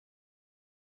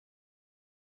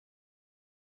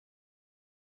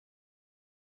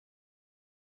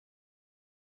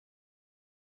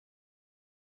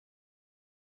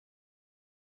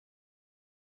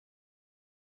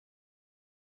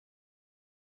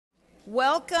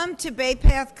Welcome to Bay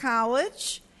Path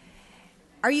College.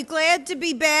 Are you glad to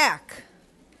be back?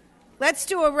 Let's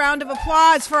do a round of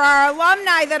applause for our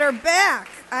alumni that are back.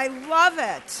 I love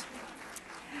it.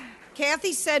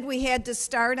 Kathy said we had to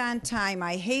start on time.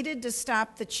 I hated to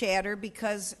stop the chatter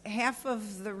because half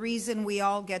of the reason we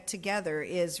all get together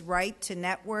is to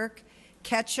network,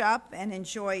 catch up, and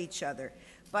enjoy each other.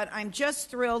 But I'm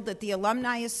just thrilled that the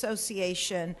Alumni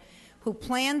Association, who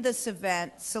planned this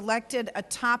event, selected a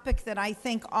topic that I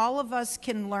think all of us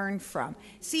can learn from.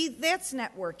 See, that's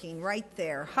networking right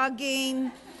there.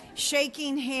 Hugging,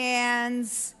 shaking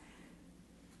hands.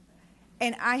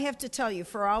 And I have to tell you,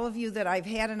 for all of you that I've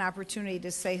had an opportunity to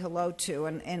say hello to,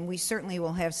 and we certainly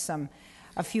will have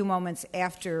a few moments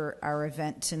after our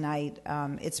event tonight,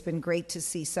 it's been great to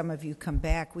see some of you come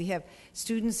back. We have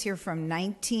students here from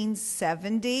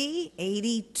 1970,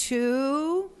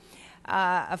 82,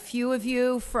 a few of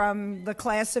you from the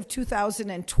class of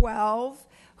 2012.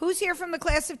 Who's here from the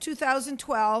class of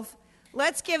 2012?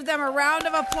 Let's give them a round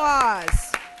of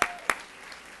applause.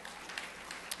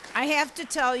 I have to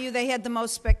tell you, they had the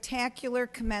most spectacular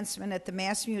commencement at the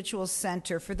Mass Mutual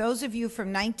Center. For those of you from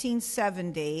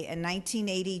 1970 and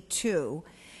 1982,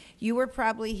 you were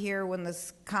probably here when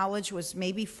this college was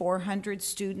maybe 400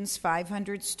 students,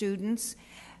 500 students.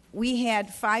 We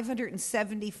had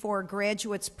 574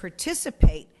 graduates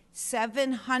participate,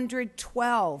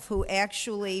 712 who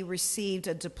actually received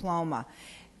a diploma,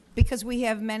 because we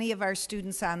have many of our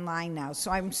students online now. So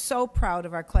I'm so proud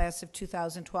of our class of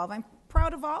 2012. I'm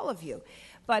proud of all of you.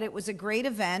 But it was a great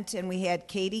event, and we had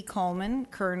Katie Coleman,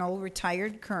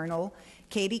 retired Colonel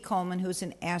Katie Coleman, who's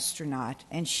an astronaut,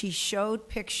 and she showed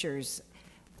pictures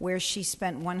where she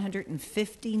spent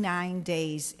 159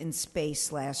 days in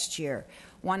space last year,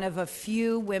 one of a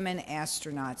few women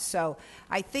astronauts. So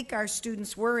I think our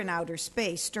students were in outer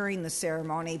space during the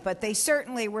ceremony, but they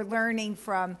certainly were learning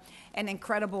from an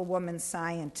incredible woman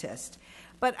scientist.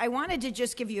 But I wanted to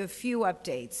just give you a few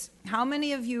updates. How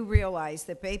many of you realize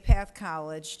that Bay Path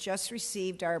College just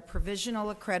received our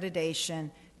provisional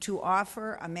accreditation to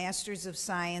offer a Master's of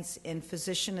Science in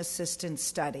Physician Assistant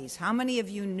Studies? How many of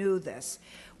you knew this?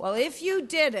 Well, if you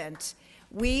didn't,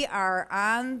 we are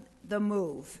on the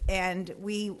move, and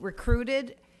we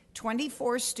recruited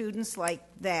 24 students like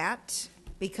that,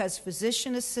 because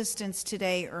physician assistants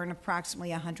today earn approximately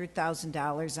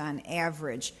 $100,000 on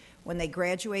average when they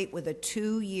graduate with a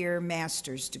 2-year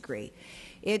master's degree.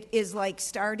 It is like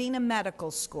starting a medical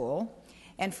school.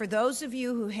 And for those of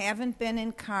you who haven't been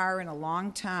in CAR in a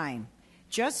long time,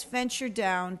 just venture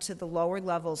down to the lower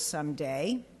levels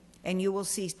someday, and you will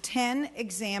see 10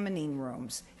 examining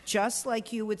rooms, just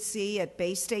like you would see at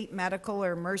Bay State Medical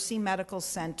or Mercy Medical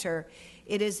Center.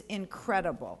 It is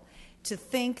incredible to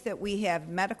think that we have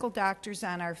medical doctors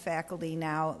on our faculty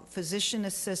now, physician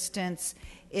assistants.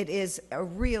 It is a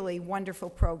really wonderful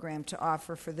program to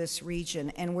offer for this region,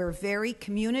 and we're very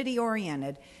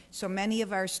community-oriented, so many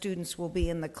of our students will be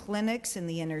in the clinics in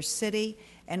the inner city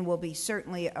and will be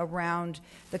certainly around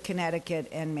the Connecticut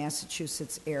and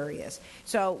Massachusetts areas.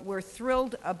 So we're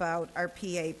thrilled about our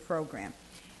PA program.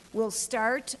 We'll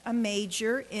start a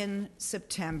major in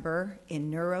September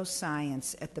in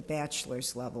neuroscience at the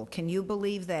bachelor's level. Can you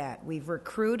believe that? We've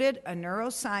recruited a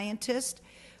neuroscientist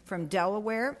from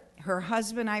Delaware. Her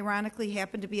husband, ironically,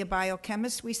 happened to be a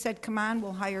biochemist. We said, come on,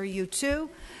 we'll hire you too.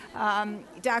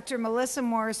 Dr. Melissa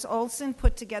Morris-Olson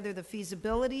put together the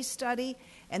feasibility study,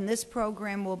 and this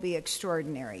program will be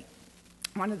extraordinary.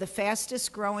 One of the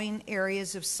fastest growing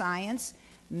areas of science,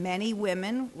 many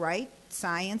women,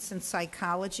 science and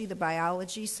psychology, the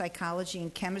biology, psychology,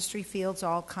 and chemistry fields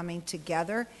all coming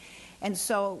together. And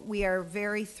so we are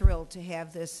very thrilled to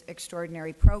have this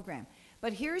extraordinary program.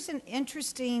 But here's an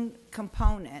interesting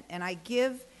component, and I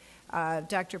give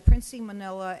Dr. Princey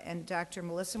Manila and Dr.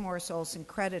 Melissa Morris-Olson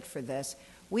credit for this.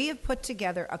 We have put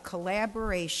together a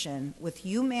collaboration with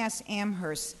UMass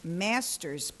Amherst's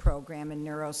master's program in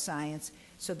neuroscience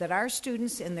so that our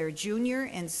students in their junior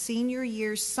and senior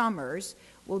year summers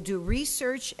will do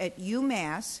research at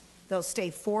UMass. They'll stay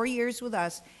 4 years with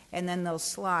us, and then they'll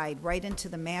slide right into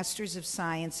the Masters of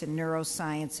Science in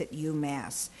Neuroscience at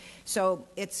UMass. So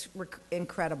it's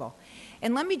incredible.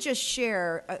 And let me just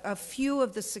share a few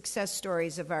of the success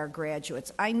stories of our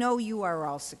graduates. I know you are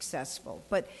all successful,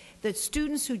 but the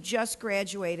students who just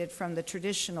graduated from the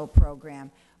traditional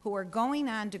program who are going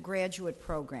on to graduate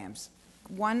programs,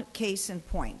 one case in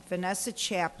point, Vanessa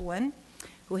Chaplin,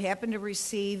 who happened to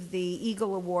receive the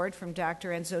Eagle Award from Dr.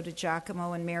 Enzo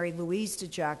DiGiacomo and Mary Louise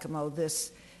DiGiacomo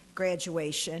this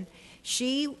graduation.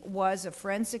 She was a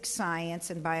forensic science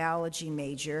and biology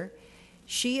major.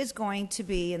 She is going to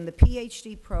be in the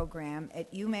PhD program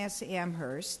at UMass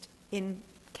Amherst in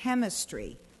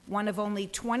chemistry, one of only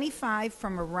 25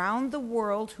 from around the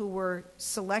world who were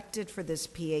selected for this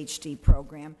PhD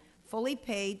program, fully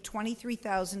paid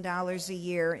 $23,000 a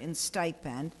year in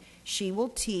stipend. She will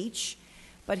teach,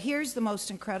 but here's the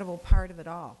most incredible part of it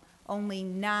all. Only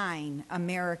 9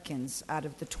 Americans out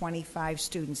of the 25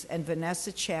 students, and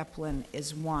Vanessa Chaplin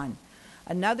is one.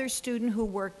 Another student who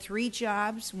worked 3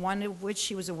 jobs, one of which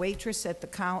she was a waitress at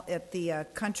the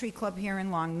country club here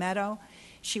in Longmeadow.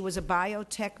 She was a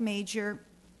biotech major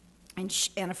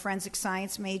and a forensic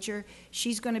science major.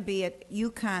 She's going to be at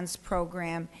UConn's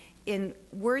program in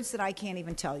words that I can't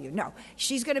even tell you. No,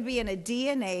 she's going to be in a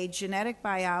DNA genetic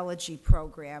biology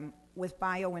program with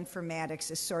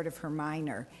bioinformatics as sort of her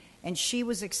minor. And she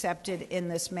was accepted in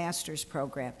this master's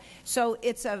program. So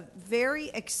it's a very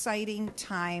exciting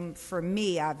time for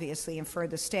me, obviously, and for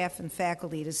the staff and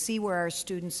faculty to see where our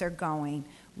students are going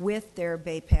with their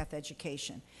Bay Path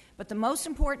education. But the most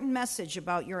important message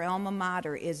about your alma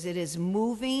mater is it is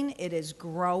moving, it is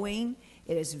growing,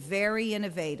 it is very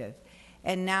innovative.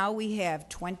 And now we have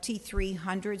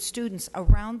 2,300 students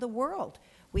around the world.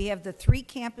 We have the 3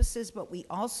 campuses, but we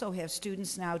also have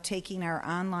students now taking our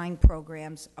online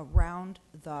programs around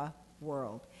the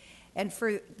world. And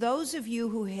for those of you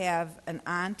who have an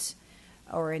aunt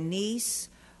or a niece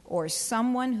or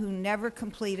someone who never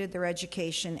completed their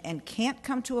education and can't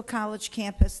come to a college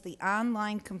campus, the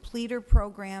online completer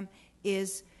program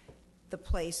is the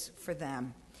place for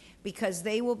them, because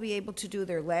they will be able to do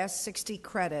their last 60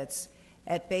 credits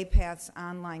at Bay Path's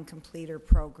online completer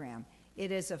program.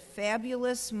 It is a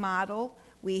fabulous model.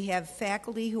 We have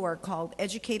faculty who are called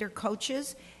educator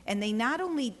coaches, and they not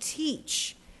only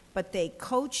teach, but they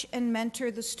coach and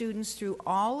mentor the students through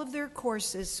all of their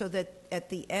courses so that at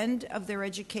the end of their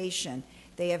education,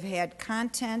 they have had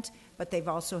content, but they've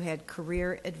also had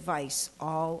career advice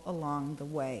all along the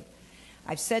way.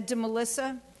 I've said to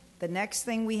Melissa, the next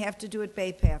thing we have to do at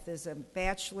Bay Path is a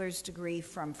bachelor's degree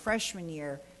from freshman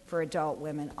year for adult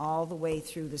women all the way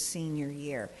through the senior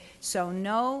year. So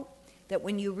know that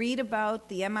when you read about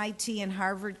the MIT and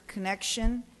Harvard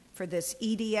connection for this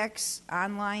EDX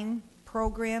online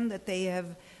program that they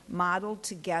have modeled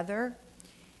together,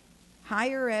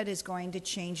 higher ed is going to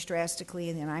change drastically,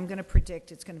 and I'm going to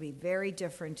predict it's going to be very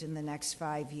different in the next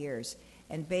 5 years.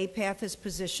 And Bay Path has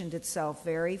positioned itself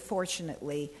very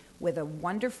fortunately with a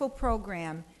wonderful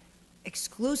program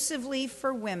exclusively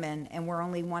for women, and we're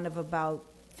only one of about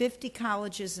 50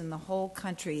 colleges in the whole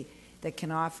country that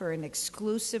can offer an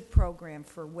exclusive program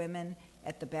for women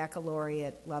at the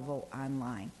baccalaureate level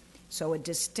online. So a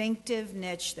distinctive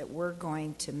niche that we're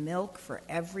going to milk for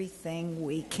everything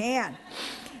we can.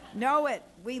 Know it.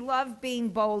 We love being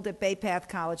bold at Bay Path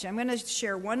College. I'm going to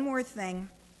share one more thing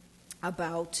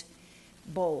about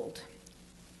bold.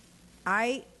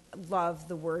 I love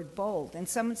the word bold. And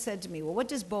someone said to me, well, what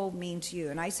does bold mean to you?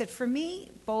 And I said, for me,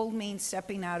 bold means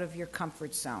stepping out of your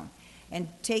comfort zone and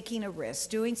taking a risk,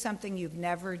 doing something you've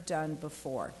never done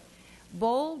before.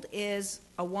 Bold is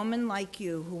a woman like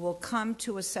you who will come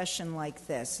to a session like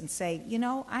this and say, you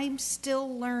know, I'm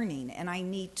still learning and I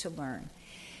need to learn.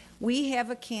 We have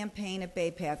a campaign at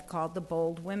Bay Path called the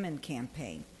Bold Women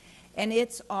Campaign, and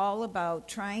it's all about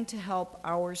trying to help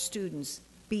our students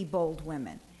be bold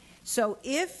women. So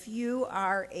if you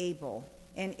are able,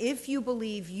 and if you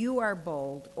believe you are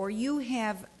bold, or you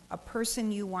have a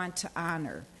person you want to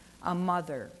honor, a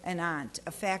mother, an aunt,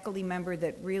 a faculty member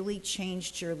that really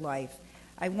changed your life,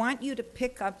 I want you to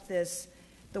pick up this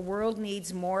The World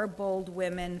Needs More Bold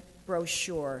Women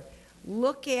brochure.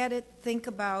 Look at it, think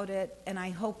about it, and I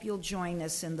hope you'll join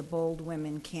us in the Bold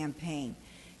Women campaign.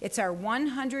 It's our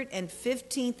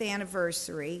 115th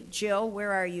anniversary. Jill,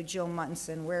 where are you, Jill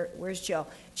Muttinson? Where's Jill?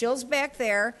 Jill's back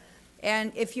there.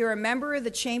 And if you're a member of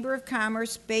the Chamber of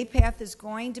Commerce, Bay Path is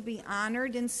going to be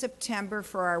honored in September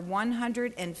for our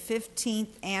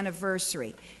 115th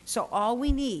anniversary. So all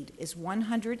we need is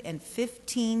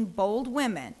 115 bold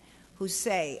women who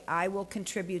say, I will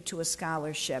contribute to a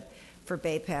scholarship for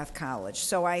Bay Path College.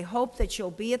 So I hope that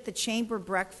you'll be at the Chamber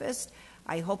breakfast.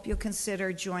 I hope you'll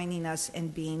consider joining us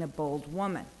and being a bold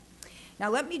woman. Now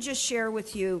let me just share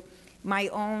with you my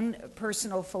own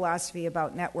personal philosophy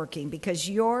about networking, because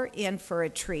you're in for a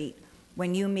treat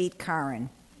when you meet Carin.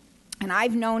 And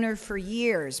I've known her for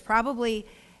years, probably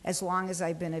as long as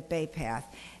I've been at Bay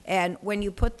Path. And when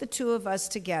you put the two of us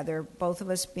together, both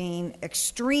of us being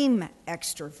extreme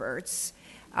extroverts,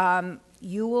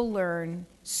 you will learn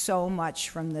so much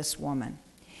from this woman.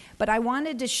 But I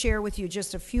wanted to share with you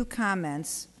just a few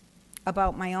comments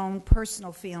about my own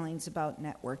personal feelings about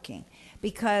networking,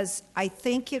 because I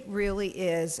think it really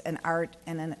is an art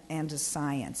and a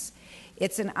science.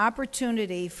 It's an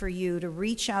opportunity for you to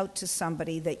reach out to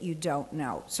somebody that you don't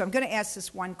know. So I'm going to ask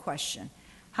this one question.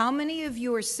 How many of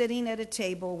you are sitting at a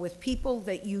table with people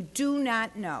that you do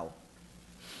not know?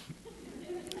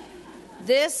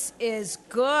 This is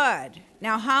good.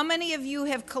 Now, how many of you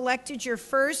have collected your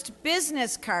first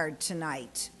business card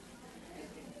tonight?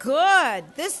 Good.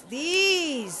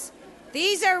 These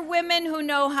are women who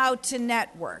know how to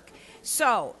network.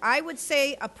 So I would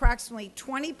say approximately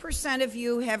 20% of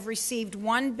you have received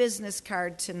one business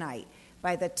card tonight.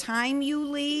 By the time you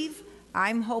leave,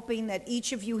 I'm hoping that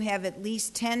each of you have at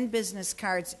least 10 business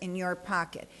cards in your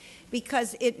pocket,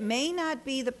 because it may not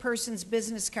be the person's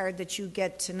business card that you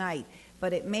get tonight,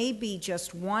 but it may be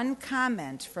just one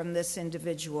comment from this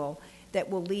individual that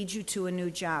will lead you to a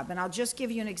new job. And I'll just give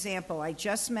you an example. I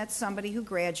just met somebody who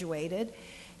graduated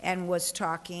and was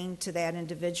talking to that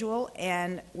individual,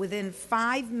 and within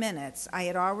 5 minutes, I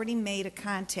had already made a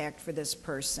contact for this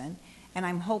person, and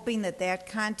I'm hoping that that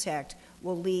contact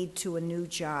will lead to a new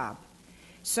job.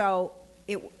 So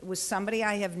it was somebody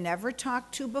I have never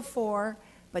talked to before,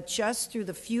 but just through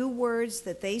the few words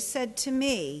that they said to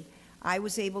me, I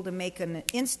was able to make an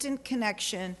instant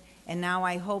connection, and now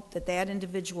I hope that that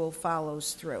individual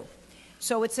follows through.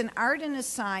 So it's an art and a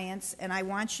science, and I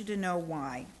want you to know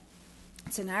why.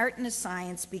 It's an art and a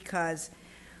science because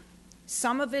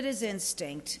some of it is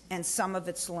instinct and some of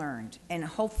it's learned. And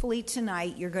hopefully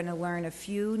tonight you're going to learn a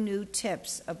few new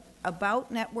tips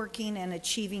about networking and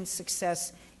achieving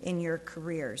success in your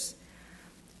careers.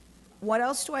 What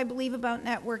else do I believe about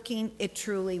networking? It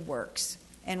truly works.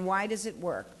 And why does it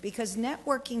work? Because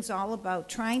networking's all about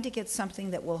trying to get something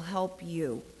that will help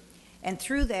you. And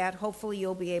through that, hopefully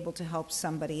you'll be able to help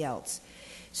somebody else.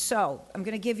 So I'm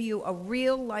going to give you a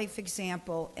real-life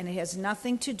example, and it has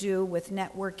nothing to do with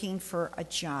networking for a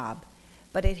job,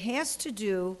 but it has to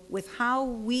do with how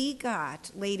we got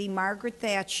Lady Margaret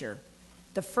Thatcher,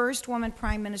 the first woman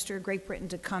Prime Minister of Great Britain,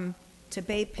 to come to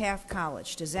Bay Path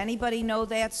College. Does anybody know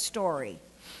that story?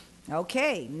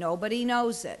 Okay, nobody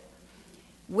knows it.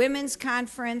 Women's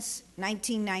Conference,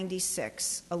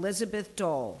 1996, Elizabeth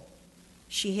Dole.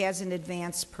 She has an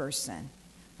advanced person.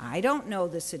 I don't know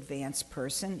this advanced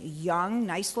person, young,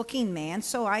 nice-looking man,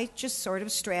 so I just sort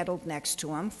of straddled next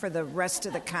to him for the rest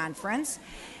of the conference.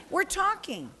 We're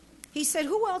talking. He said,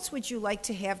 who else would you like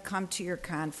to have come to your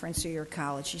conference or your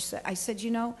college? I said, you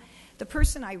know, the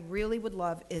person I really would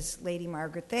love is Lady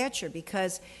Margaret Thatcher,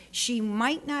 because she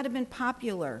might not have been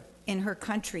popular in her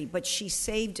country, but she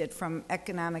saved it from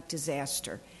economic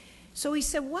disaster. So he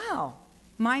said, well,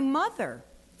 my mother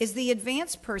is the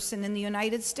advanced person in the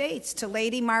United States to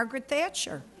Lady Margaret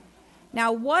Thatcher.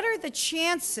 Now, what are the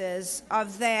chances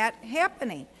of that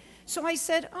happening? So I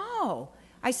said,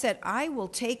 I will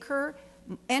take her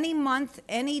any month,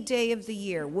 any day of the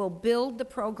year. We'll build the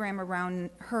program around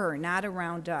her, not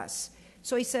around us.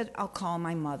 So he said, I'll call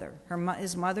my mother.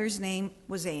 His mother's name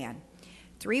was Anne.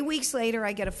 3 weeks later,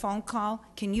 I get a phone call.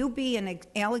 Can you be in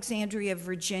Alexandria,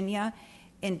 Virginia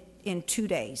in 2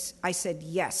 days? I said,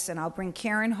 yes, and I'll bring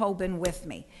Karen Hoban with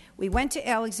me. We went to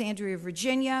Alexandria,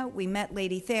 Virginia. We met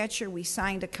Lady Thatcher. We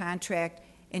signed a contract,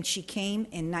 and she came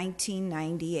in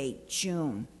 1998,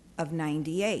 June of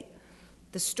 98.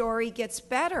 The story gets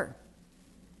better.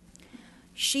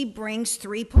 She brings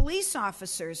 3 police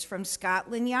officers from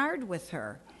Scotland Yard with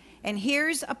her. And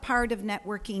here's a part of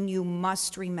networking you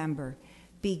must remember.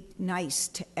 Be nice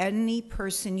to any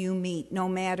person you meet, no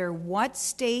matter what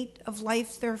state of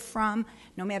life they're from,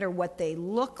 no matter what they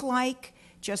look like,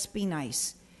 just be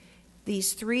nice.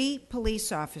 These 3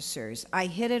 police officers, I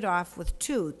hit it off with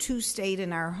 2. 2 stayed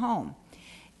in our home.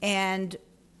 And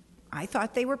I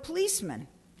thought they were policemen.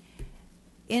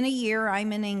 In a year,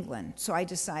 I'm in England, so I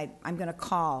decide I'm going to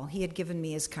call. He had given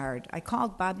me his card. I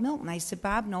called Bob Milton. I said,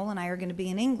 Bob, Noel and I are going to be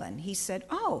in England. He said,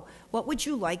 oh, what would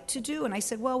you like to do? And I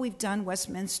said, well, we've done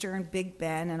Westminster and Big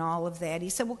Ben and all of that. He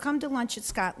said, well, come to lunch at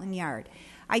Scotland Yard.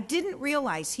 I didn't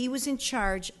realize he was in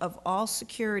charge of all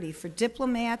security for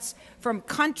diplomats from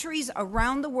countries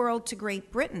around the world to Great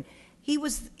Britain. He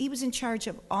was in charge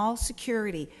of all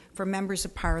security for members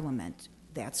of Parliament.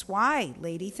 That's why,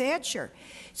 Lady Thatcher.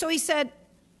 So he said,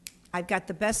 I've got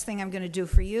the best thing I'm going to do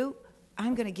for you.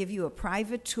 I'm going to give you a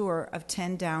private tour of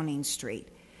 10 Downing Street.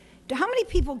 How many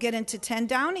people get into 10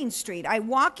 Downing Street? I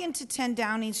walk into 10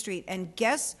 Downing Street, and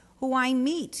guess who I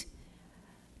meet?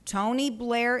 Tony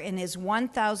Blair in his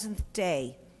 1,000th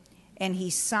day. And he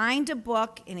signed a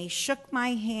book, and he shook my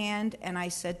hand, and I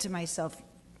said to myself,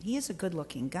 he is a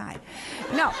good-looking guy.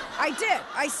 No, I did.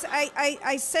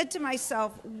 I said to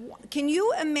myself, can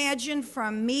you imagine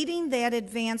from meeting that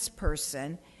advanced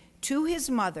person to his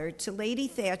mother, to Lady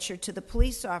Thatcher, to the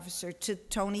police officer, to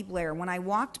Tony Blair, when I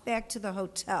walked back to the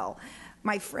hotel,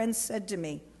 my friend said to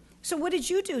me, so what did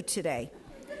you do today?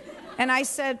 And I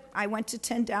said, I went to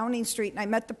 10 Downing Street and I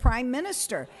met the Prime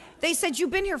Minister. They said,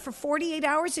 you've been here for 48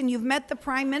 hours and you've met the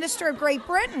Prime Minister of Great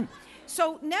Britain.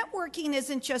 So networking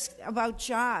isn't just about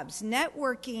jobs.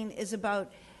 Networking is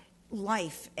about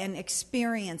life and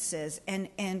experiences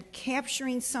and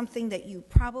capturing something that you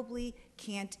probably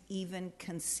can't even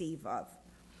conceive of.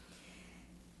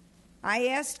 I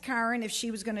asked Carin if she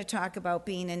was going to talk about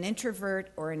being an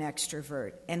introvert or an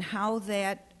extrovert and how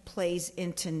that plays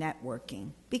into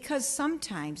networking. Because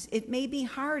sometimes it may be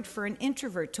hard for an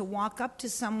introvert to walk up to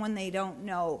someone they don't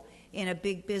know in a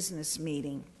big business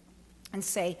meeting and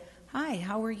say, hi,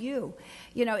 how are you?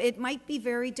 You know, it might be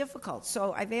very difficult.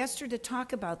 So I've asked her to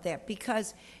talk about that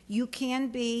because you can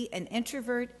be an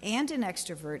introvert and an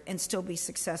extrovert and still be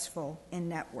successful in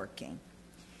networking.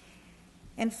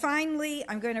 And finally,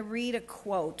 I'm going to read a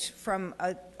quote from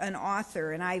an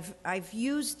author, and I've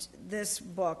used this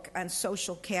book on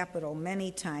social capital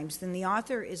many times, and the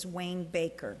author is Wayne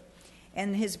Baker.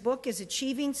 And his book is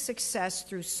Achieving Success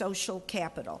Through Social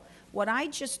Capital. What I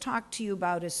just talked to you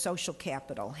about is social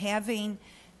capital, having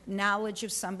knowledge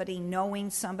of somebody, knowing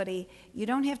somebody. You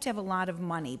don't have to have a lot of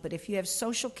money, but if you have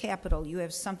social capital, you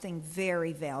have something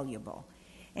very valuable.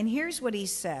 And here's what he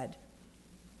said.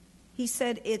 He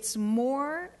said, it's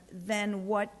more than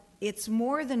what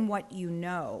you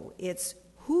know. It's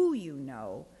who you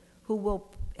know who will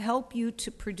help you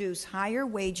to produce higher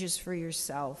wages for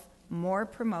yourself, more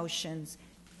promotions,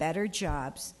 better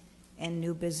jobs, and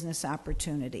new business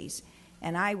opportunities.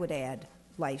 And I would add,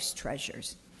 life's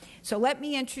treasures. So let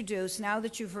me introduce, now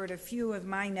that you've heard a few of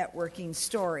my networking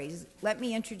stories, let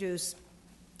me introduce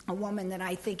a woman that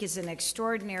I think is an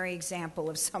extraordinary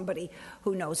example of somebody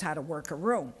who knows how to work a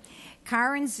room.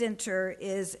 Carin Zinter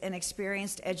is an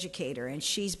experienced educator, and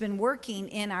she's been working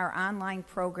in our online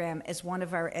program as one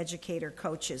of our educator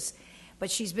coaches. But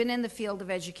she's been in the field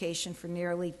of education for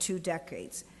nearly 2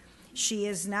 decades. She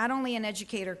is not only an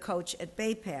educator coach at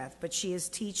Bay Path, but she is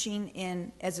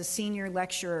teaching as a senior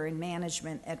lecturer in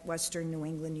management at Western New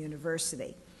England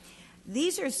University.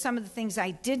 These are some of the things I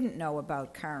didn't know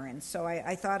about Carin, so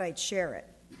I thought I'd share it.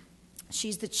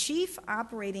 She's the Chief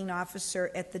Operating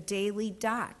Officer at the Daily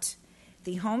Dot,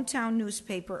 the hometown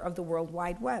newspaper of the World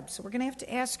Wide Web. So we're going to have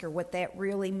to ask her what that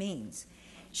really means.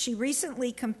 She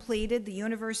recently completed the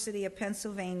University of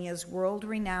Pennsylvania's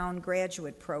world-renowned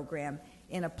graduate program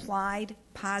in applied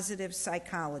positive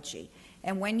psychology.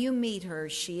 And when you meet her,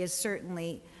 she is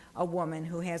certainly a woman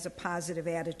who has a positive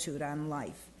attitude on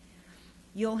life.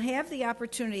 You'll have the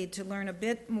opportunity to learn a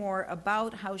bit more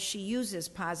about how she uses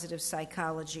positive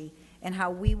psychology and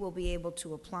how we will be able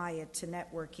to apply it to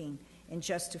networking in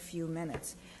just a few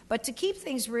minutes. But to keep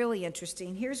things really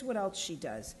interesting, here's what else she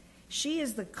does. She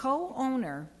is the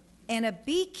co-owner and a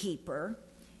beekeeper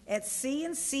at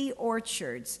C&C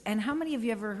Orchards. And how many of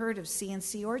you ever heard of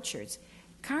C&C Orchards?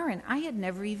 Carin, I had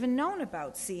never even known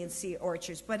about C&C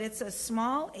Orchards, but it's a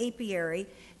small apiary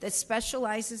that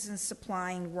specializes in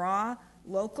supplying raw,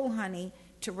 local honey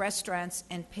to restaurants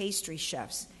and pastry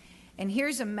chefs. And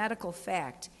here's a medical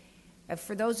fact.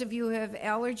 For those of you who have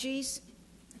allergies,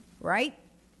 right?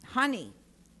 Honey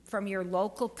from your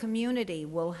local community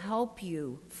will help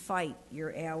you fight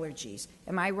your allergies.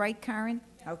 Am I right, Carin?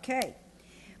 Okay.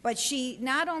 But she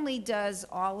not only does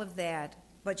all of that,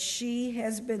 but she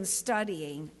has been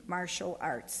studying martial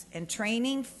arts and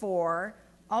training for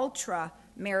ultra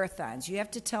marathons. You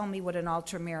have to tell me what an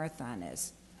ultra marathon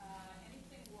is.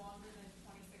 Anything longer than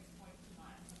 26.2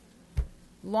 miles.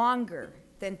 Longer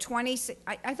than 26.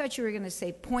 I thought you were going to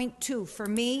say 0.2. For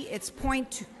me, it's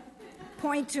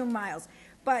 0.2 miles.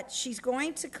 But she's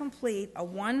going to complete a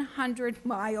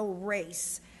 100-mile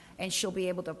race, and she'll be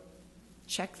able to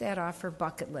check that off her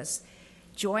bucket list.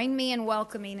 Join me in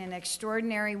welcoming an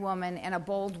extraordinary woman and a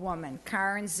bold woman,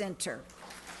 Carin Zinter.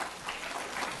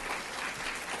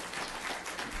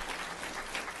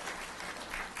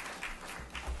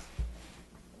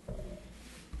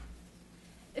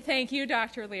 Thank you,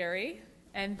 Dr. Leary,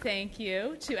 and thank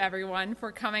you to everyone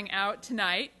for coming out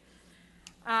tonight.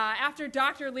 After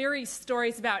Dr. Leary's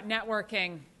stories about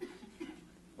networking,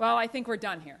 well, I think we're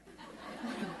done here.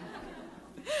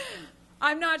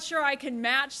 I'm not sure I can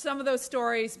match some of those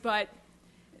stories, but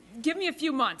give me a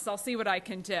few months. I'll see what I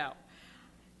can do.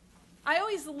 I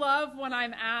always love when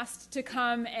I'm asked to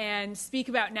come and speak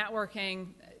about networking,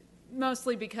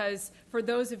 mostly because for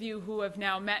those of you who have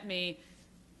now met me,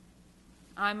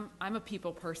 I'm a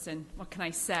people person. What can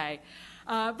I say?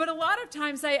 But a lot of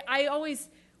times I always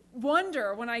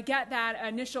wonder when I get that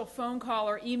initial phone call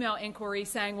or email inquiry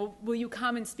saying, well, will you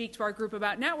come and speak to our group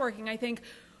about networking? I think,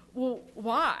 well,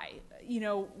 why?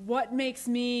 What makes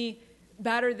me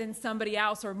better than somebody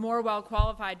else or more well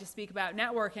qualified to speak about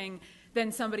networking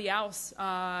than somebody else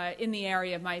in the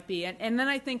area might be? And then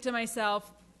I think to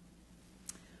myself,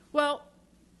 well,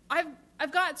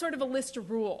 I've got sort of a list of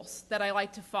rules that I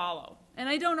like to follow. And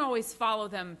I don't always follow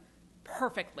them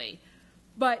perfectly,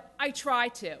 but I try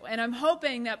to. And I'm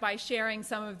hoping that by sharing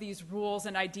some of these rules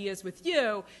and ideas with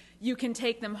you, you can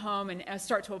take them home and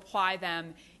start to apply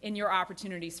them in your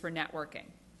opportunities for networking.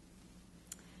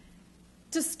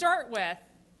 To start with,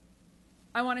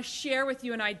 I want to share with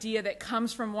you an idea that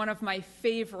comes from one of my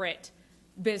favorite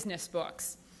business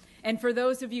books. And for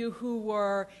those of you who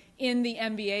were in the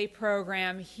MBA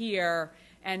program here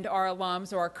and are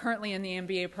alums or are currently in the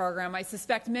MBA program, I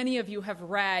suspect many of you have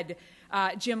read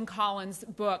Jim Collins'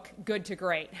 book, Good to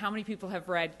Great. How many people have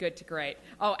read Good to Great?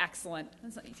 Oh, excellent.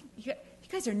 You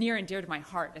guys are near and dear to my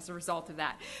heart as a result of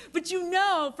that. But you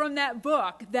know from that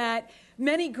book that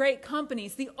many great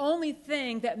companies, the only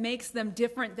thing that makes them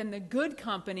different than the good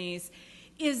companies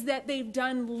is that they've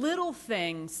done little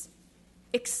things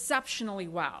exceptionally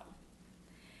well.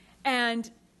 And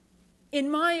in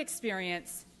my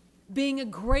experience, being a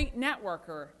great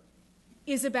networker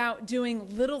is about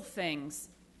doing little things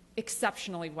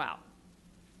exceptionally well.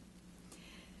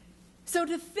 So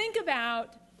to think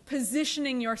about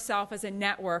positioning yourself as a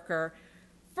networker,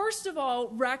 first of all,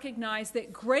 recognize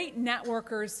that great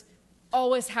networkers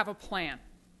always have a plan.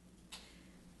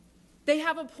 They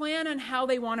have a plan on how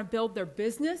they want to build their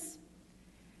business,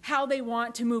 how they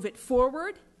want to move it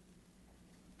forward,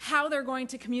 how they're going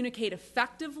to communicate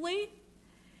effectively,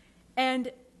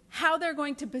 and how they're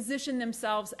going to position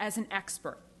themselves as an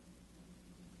expert.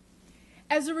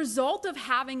 As a result of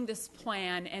having this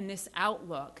plan and this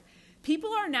outlook,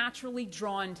 people are naturally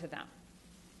drawn to them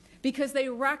because they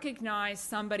recognize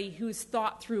somebody who's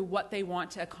thought through what they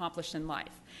want to accomplish in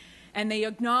life. And they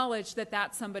acknowledge that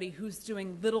that's somebody who's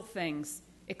doing little things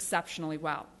exceptionally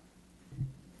well.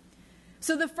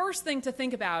 So the first thing to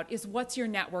think about is, what's your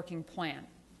networking plan?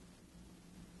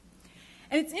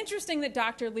 And it's interesting that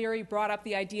Dr. Leary brought up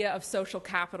the idea of social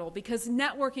capital, because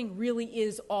networking really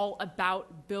is all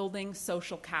about building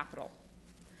social capital.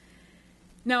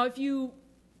 Now, if you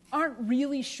aren't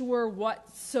really sure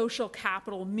what social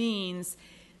capital means,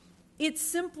 it's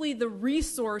simply the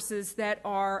resources that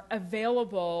are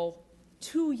available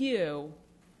to you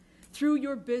through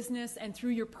your business and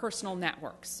through your personal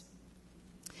networks.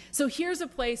 So here's a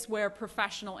place where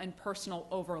professional and personal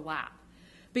overlap,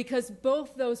 because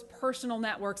both those personal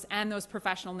networks and those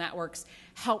professional networks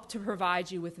help to provide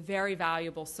you with very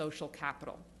valuable social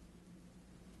capital.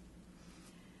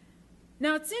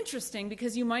 Now, it's interesting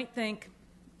because you might think,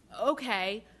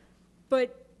 okay,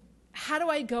 but how do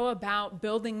I go about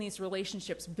building these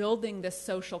relationships, building this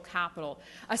social capital,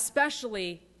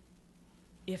 especially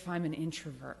if I'm an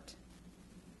introvert?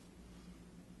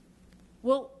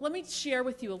 Well, let me share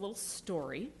with you a little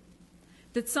story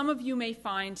that some of you may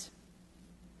find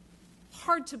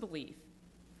hard to believe,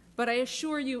 but I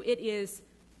assure you it is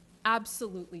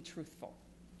absolutely truthful.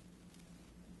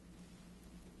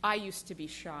 I used to be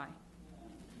shy.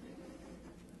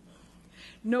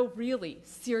 No, really,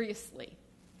 seriously.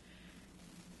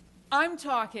 I'm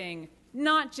talking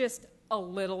not just a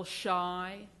little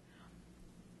shy.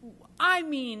 I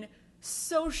mean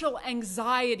social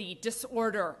anxiety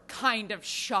disorder kind of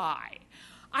shy.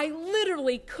 I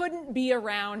literally couldn't be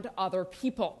around other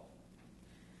people,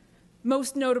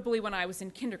 most notably when I was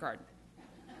in kindergarten.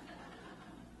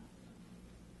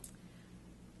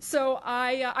 So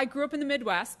I grew up in the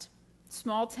Midwest,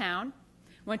 small town,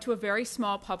 went to a very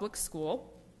small public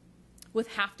school with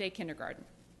half-day kindergarten.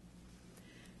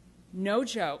 No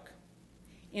joke,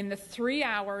 in the 3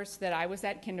 hours that I was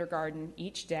at kindergarten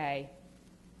each day,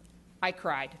 I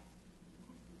cried.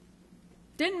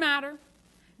 Didn't matter.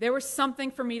 There was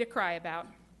something for me to cry about.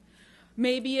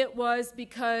 Maybe it was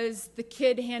because the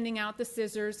kid handing out the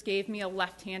scissors gave me a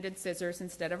left-handed scissors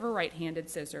instead of a right-handed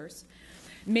scissors.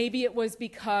 Maybe it was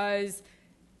because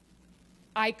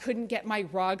I couldn't get my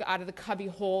rug out of the cubby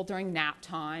hole during nap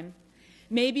time.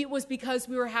 Maybe it was because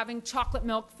we were having chocolate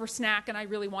milk for snack and I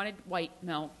really wanted white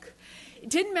milk. It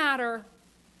didn't matter.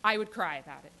 I would cry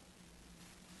about it.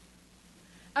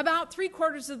 About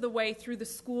 3/4 of the way through the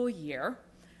school year,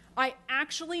 I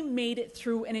actually made it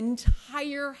through an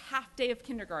entire half day of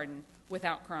kindergarten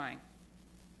without crying.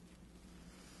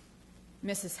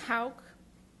 Mrs. Hauk,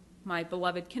 my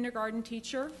beloved kindergarten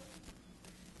teacher,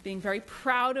 being very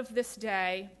proud of this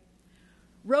day,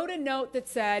 wrote a note that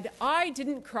said, "I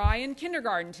didn't cry in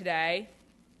kindergarten today,"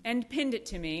 and pinned it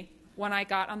to me when I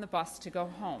got on the bus to go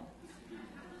home.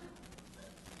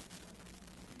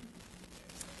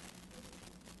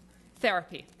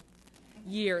 Therapy.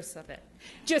 Years of it.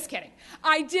 Just kidding.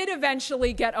 I did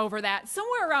eventually get over that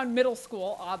somewhere around middle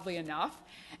school, oddly enough,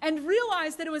 and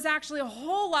realized that it was actually a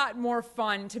whole lot more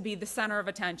fun to be the center of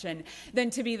attention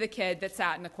than to be the kid that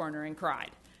sat in the corner and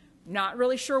cried. Not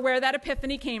really sure where that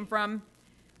epiphany came from.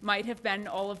 Might have been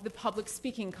all of the public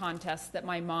speaking contests that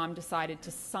my mom decided to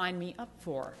sign me up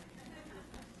for.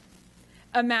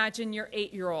 Imagine your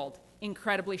 8-year-old,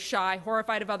 incredibly shy,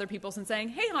 horrified of other people, and saying,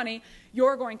 "Hey, honey,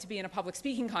 you're going to be in a public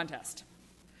speaking contest."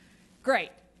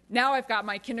 Great. Now I've got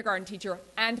my kindergarten teacher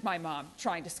and my mom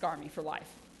trying to scar me for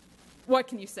life. What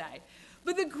can you say?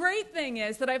 But the great thing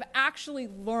is that I've actually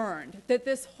learned that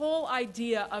this whole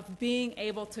idea of being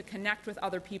able to connect with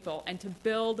other people and to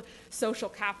build social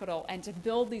capital and to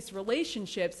build these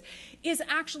relationships is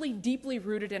actually deeply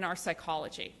rooted in our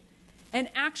psychology,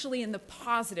 and actually in the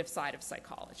positive side of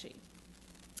psychology.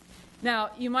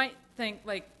 Now, you might think,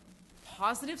 like,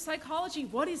 positive psychology?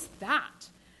 What is that?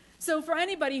 So for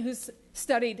anybody who's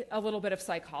studied a little bit of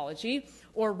psychology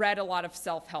or read a lot of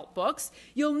self-help books,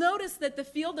 you'll notice that the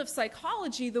field of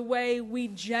psychology, the way we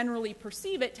generally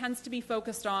perceive it, tends to be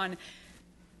focused on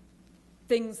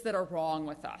things that are wrong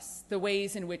with us, the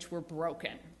ways in which we're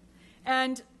broken.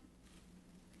 And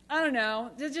I don't know,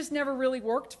 it just never really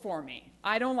worked for me.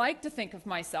 I don't like to think of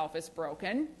myself as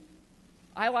broken.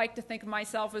 I like to think of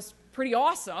myself as pretty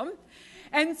awesome.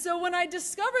 And so when I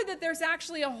discovered that there's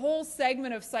actually a whole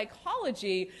segment of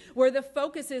psychology where the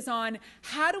focus is on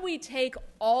how do we take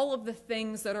all of the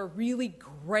things that are really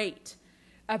great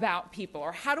about people,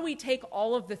 or how do we take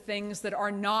all of the things that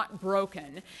are not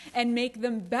broken and make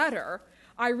them better,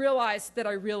 I realized that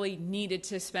I really needed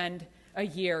to spend a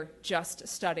year just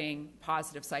studying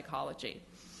positive psychology.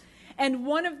 And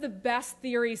one of the best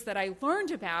theories that I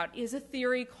learned about is a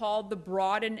theory called the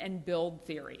broaden and build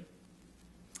theory.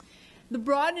 The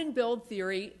broaden and build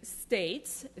theory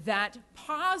states that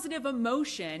positive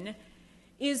emotion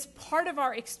is part of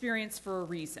our experience for a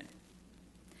reason.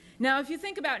 Now, if you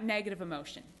think about negative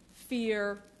emotion,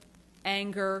 fear,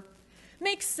 anger,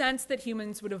 makes sense that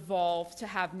humans would evolve to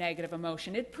have negative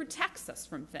emotion. It protects us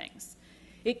from things.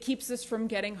 It keeps us from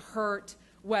getting hurt,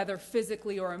 whether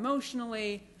physically or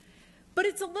emotionally. But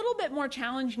it's a little bit more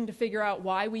challenging to figure out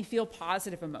why we feel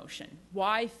positive emotion,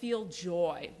 why feel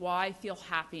joy, why feel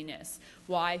happiness,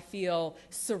 why feel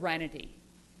serenity.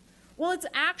 Well, it's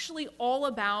actually all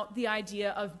about the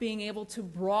idea of being able to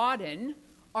broaden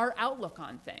our outlook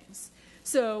on things.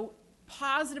 So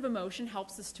positive emotion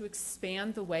helps us to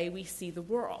expand the way we see the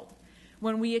world.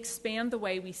 When we expand the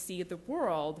way we see the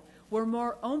world, we're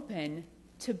more open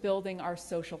to building our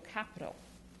social capital.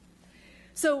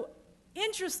 So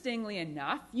interestingly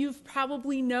enough, you've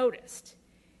probably noticed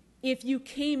if you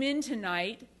came in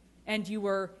tonight and you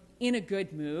were in a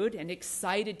good mood and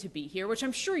excited to be here, which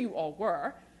I'm sure you all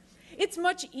were, it's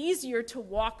much easier to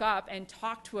walk up and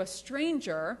talk to a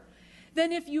stranger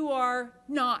than if you are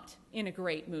not in a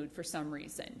great mood for some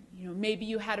reason. You know, maybe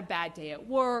you had a bad day at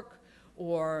work,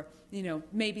 or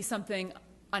maybe something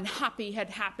unhappy had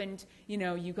happened,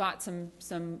 you got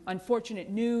some unfortunate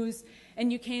news,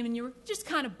 and you came and you were just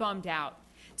kind of bummed out.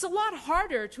 It's a lot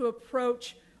harder to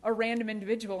approach a random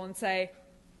individual and say,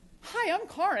 "Hi, I'm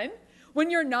Carin," when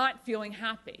you're not feeling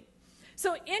happy.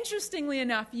 So interestingly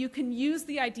enough, you can use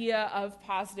the idea of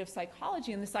positive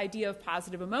psychology and this idea of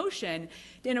positive emotion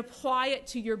and apply it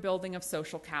to your building of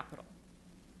social capital.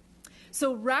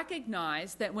 So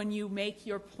recognize that when you make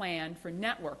your plan for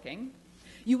networking,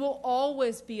 you will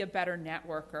always be a better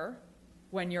networker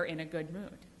when you're in a good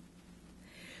mood.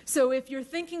 So if you're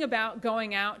thinking about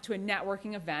going out to a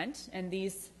networking event and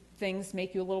these things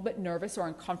make you a little bit nervous or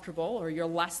uncomfortable, or you're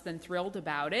less than thrilled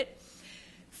about it,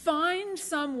 find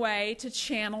some way to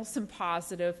channel some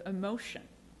positive emotion.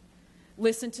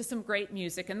 Listen to some great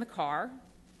music in the car.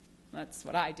 That's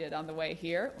what I did on the way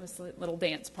here. It was a little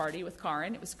dance party with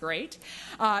Carin. It was great.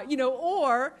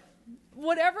 Or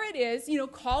whatever it is,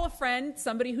 call a friend,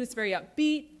 somebody who's very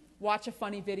upbeat, watch a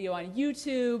funny video on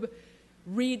YouTube,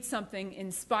 read something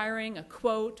inspiring, a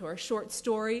quote or a short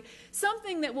story,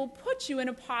 something that will put you in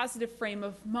a positive frame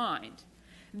of mind.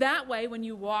 That way, when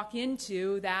you walk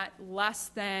into that less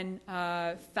than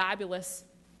fabulous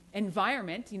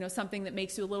environment, something that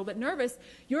makes you a little bit nervous,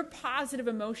 your positive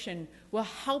emotion will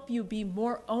help you be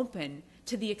more open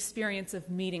to the experience of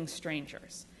meeting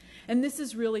strangers. And this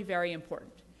is really very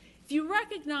important. If you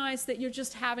recognize that you're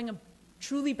just having a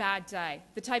truly bad day,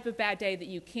 the type of bad day that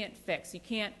you can't fix, you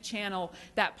can't channel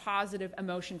that positive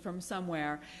emotion from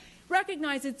somewhere,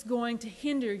 recognize it's going to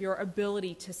hinder your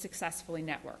ability to successfully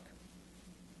network.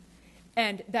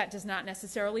 And that does not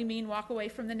necessarily mean walk away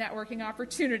from the networking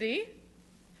opportunity,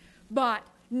 but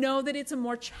know that it's a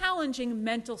more challenging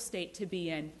mental state to be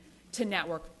in to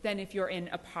network than if you're in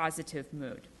a positive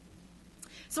mood.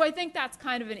 So I think that's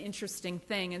kind of an interesting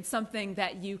thing and something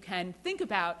that you can think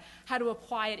about how to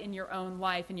apply it in your own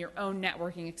life, in your own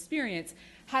networking experience.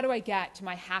 How do I get to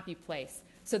my happy place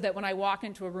so that when I walk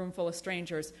into a room full of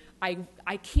strangers, I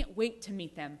can't wait to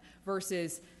meet them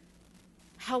versus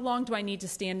how long do I need to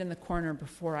stand in the corner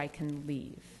before I can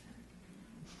leave?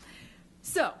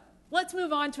 So let's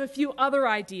move on to a few other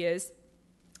ideas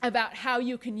about how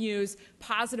you can use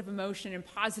positive emotion and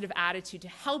positive attitude to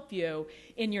help you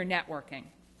in your networking.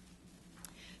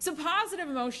 So positive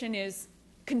emotion is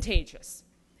contagious.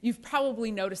 You've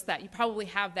probably noticed that. You probably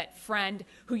have that friend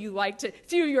who you like to,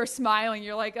 see you're smiling,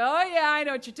 you're like, oh yeah, I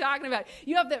know what you're talking about.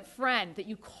 You have that friend that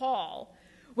you call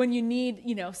when you need,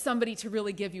 somebody to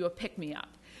really give you a pick-me-up.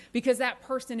 Because that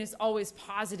person is always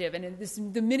positive, and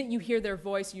the minute you hear their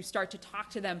voice, you start to talk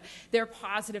to them, their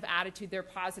positive attitude, their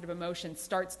positive emotion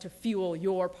starts to fuel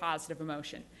your positive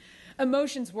emotion.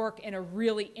 Emotions work in a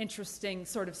really interesting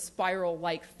sort of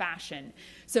spiral-like fashion.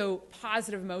 So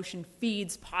positive emotion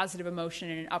feeds positive emotion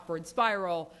in an upward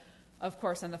spiral. Of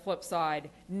course, on the flip side,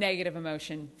 negative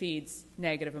emotion feeds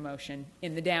negative emotion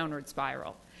in the downward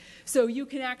spiral. So you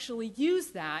can actually use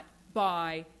that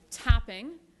by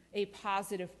tapping a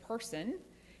positive person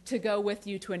to go with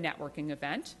you to a networking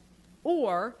event,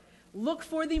 or look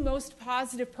for the most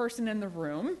positive person in the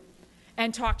room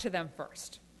and talk to them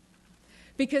first.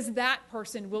 Because that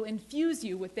person will infuse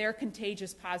you with their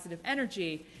contagious positive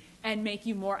energy and make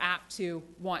you more apt to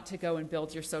want to go and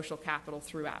build your social capital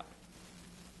throughout.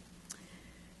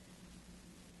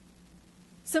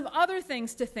 Some other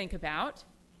things to think about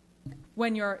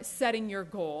when you're setting your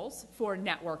goals for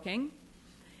networking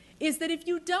is that if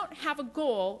you don't have a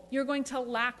goal, you're going to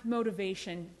lack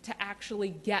motivation to actually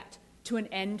get to an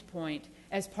end point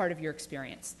as part of your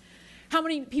experience. How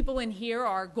many people in here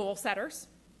are goal setters?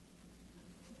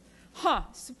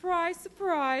 Surprise,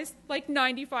 surprise, like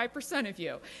 95% of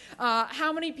you.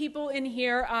 How many people in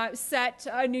here set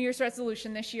a New Year's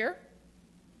resolution this year?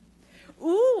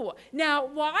 Ooh, now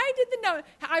why did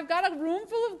I've got a room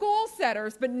full of goal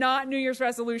setters, but not New Year's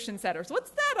resolution setters.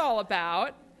 What's that all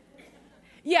about?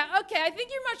 Yeah, okay, I think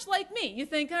you're much like me. You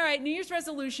think, all right, New Year's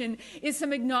resolution is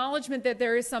some acknowledgement that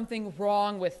there is something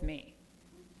wrong with me.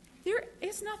 There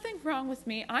is nothing wrong with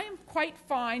me. I am quite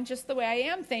fine just the way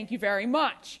I am, thank you very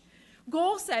much.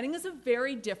 Goal setting is a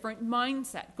very different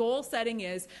mindset. Goal setting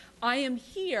is, I am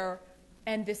here,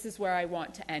 and this is where I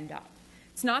want to end up.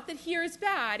 It's not that here is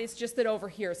bad, it's just that over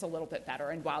here is a little bit better,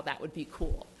 and wow, that would be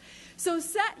cool. So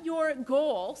set your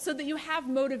goal so that you have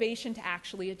motivation to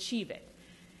actually achieve it.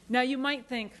 Now, you might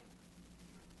think,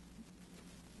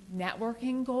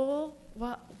 networking goal?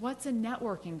 What's a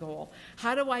networking goal?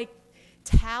 How do I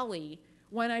tally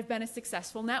when I've been a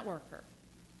successful networker?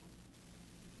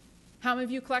 How many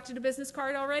of you collected a business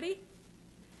card already?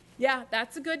 Yeah,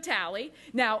 that's a good tally.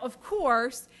 Now, of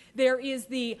course, there is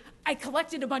I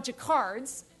collected a bunch of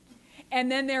cards,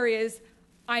 and then there is,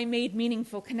 I made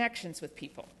meaningful connections with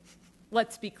people.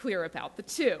 Let's be clear about the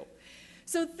two.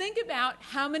 So think about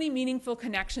how many meaningful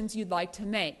connections you'd like to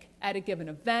make at a given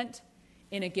event,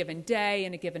 in a given day,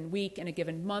 in a given week, in a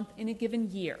given month, in a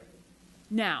given year.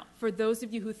 Now, for those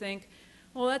of you who think,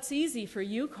 well, that's easy for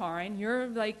you, Carin. You're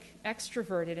like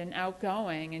extroverted and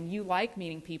outgoing, and you like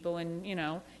meeting people, and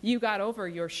you got over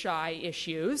your shy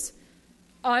issues.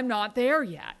 I'm not there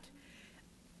yet.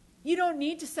 You don't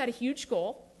need to set a huge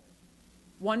goal.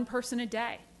 One person a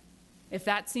day. If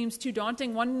that seems too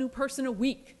daunting, one new person a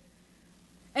week.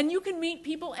 And you can meet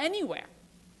people anywhere.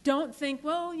 Don't think,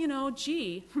 well,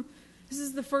 gee, this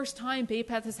is the first time Bay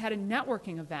Path has had a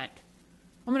networking event.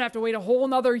 I'm going to have to wait a whole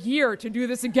another year to do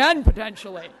this again,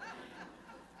 potentially.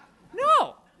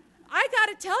 No, I got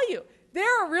to tell you,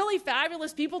 there are really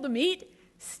fabulous people to meet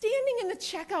standing in the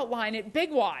checkout line at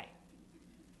Big Y.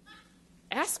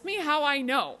 Ask me how I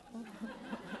know.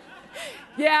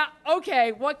 Yeah,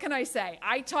 okay, what can I say?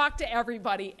 I talk to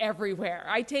everybody everywhere.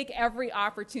 I take every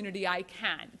opportunity I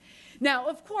can. Now,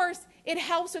 of course, it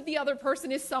helps if the other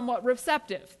person is somewhat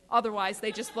receptive. Otherwise,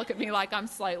 they just look at me like I'm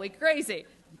slightly crazy.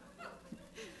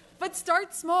 But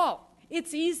start small.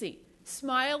 It's easy.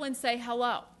 Smile and say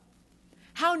hello.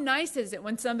 How nice is it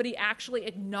when somebody actually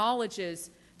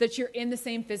acknowledges that you're in the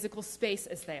same physical space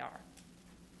as they are?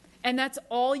 And that's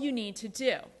all you need to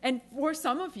do. And for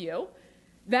some of you,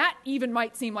 That even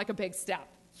might seem like a big step.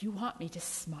 You want me to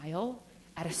smile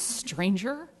at a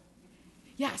stranger?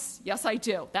 Yes, I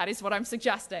do. That is what I'm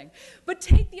suggesting. But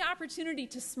take the opportunity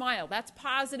to smile. That's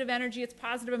positive energy, it's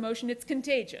positive emotion, it's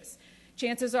contagious.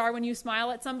 Chances are when you smile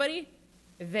at somebody,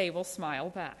 they will smile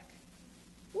back.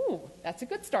 Ooh, that's a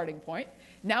good starting point.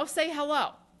 Now say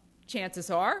hello.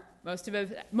 Chances are, most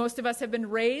of us have been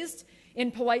raised in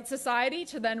polite society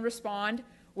to then respond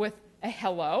with a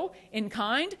hello in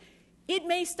kind. It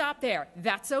may stop there.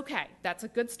 That's okay. That's a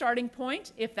good starting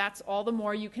point if that's all the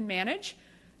more you can manage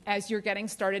as you're getting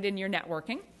started in your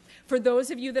networking. For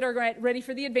those of you that are ready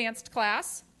for the advanced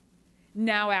class,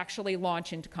 now actually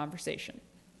launch into conversation.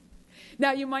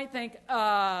 Now you might think,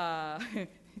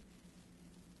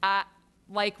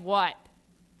 like what?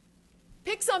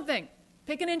 Pick something.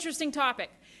 Pick an interesting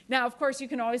topic. Now, of course, you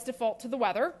can always default to the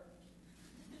weather.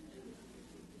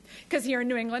 Because here in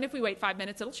New England, if we wait 5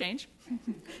 minutes, it'll change.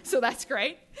 So that's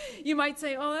great. You might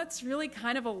say, oh, that's really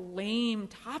kind of a lame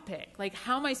topic. Like,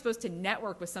 how am I supposed to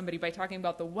network with somebody by talking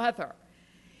about the weather?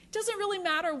 It doesn't really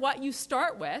matter what you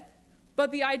start with,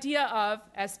 but the idea of,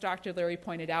 as Dr. Leary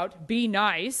pointed out, be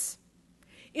nice,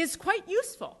 is quite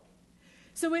useful.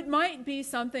 So it might be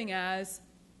something as,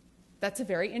 that's a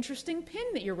very interesting pin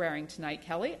that you're wearing tonight,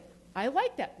 Kelly. I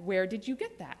like that. Where did you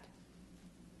get that?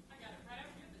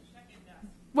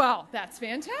 Well, that's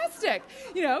fantastic.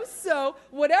 So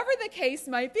whatever the case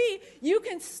might be, you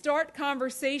can start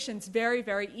conversations very,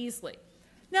 very easily.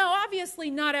 Now,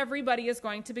 obviously, not everybody is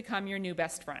going to become your new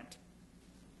best friend.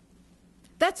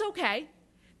 That's okay.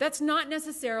 That's not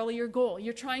necessarily your goal.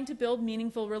 You're trying to build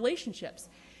meaningful relationships.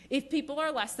 If people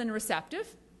are less than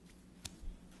receptive,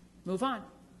 move on.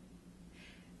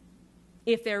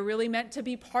 If they're really meant to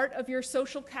be part of your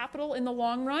social capital in the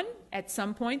long run, at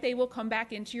some point they will come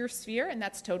back into your sphere, and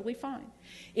that's totally fine.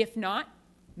 If not,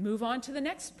 move on to the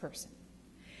next person.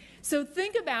 So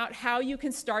think about how you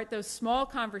can start those small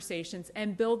conversations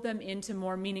and build them into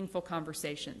more meaningful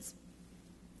conversations.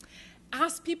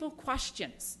 Ask people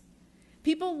questions.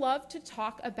 People love to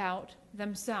talk about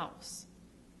themselves.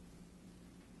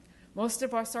 Most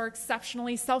of us are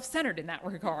exceptionally self-centered in that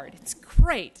regard. It's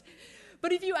great.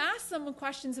 But if you ask someone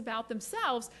questions about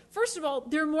themselves, first of all,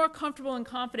 they're more comfortable and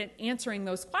confident answering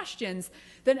those questions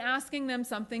than asking them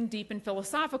something deep and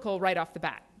philosophical right off the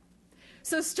bat.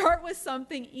 So start with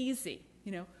something easy.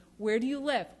 Where do you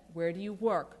live? Where do you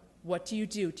work? What do you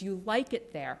do? Do you like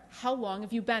it there? How long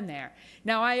have you been there?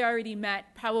 Now, I already met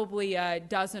probably a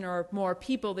dozen or more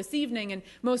people this evening, and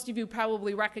most of you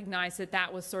probably recognize that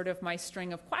that was sort of my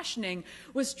string of questioning,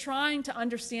 was trying to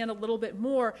understand a little bit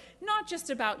more, not just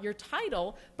about your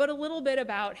title, but a little bit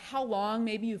about how long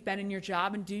maybe you've been in your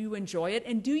job, and do you enjoy it,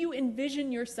 and do you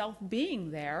envision yourself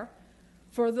being there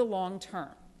for the long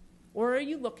term? Or are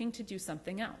you looking to do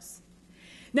something else?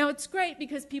 Now, it's great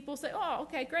because people say, oh,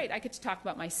 okay, great. I get to talk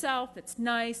about myself. It's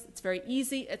nice. It's very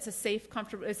easy. It's a safe,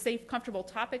 comfortable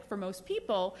topic for most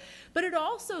people. But it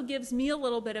also gives me a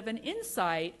little bit of an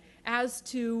insight as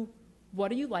to what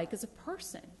do you like as a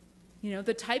person?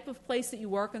 The type of place that you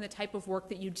work and the type of work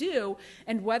that you do,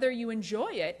 and whether you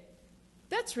enjoy it,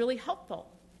 that's really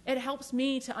helpful. It helps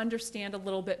me to understand a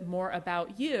little bit more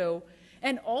about you,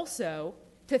 and also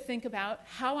to think about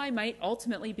how I might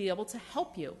ultimately be able to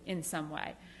help you in some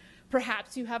way.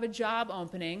 Perhaps you have a job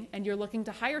opening and you're looking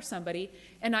to hire somebody,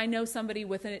 and I know somebody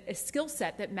with a skill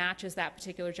set that matches that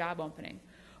particular job opening.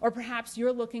 Or perhaps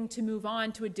you're looking to move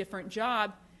on to a different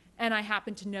job, and I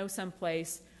happen to know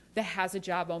someplace that has a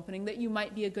job opening that you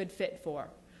might be a good fit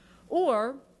for.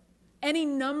 Or any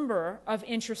number of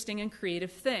interesting and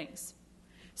creative things.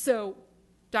 So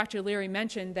Dr. Leary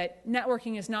mentioned that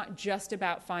networking is not just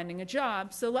about finding a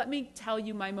job, so let me tell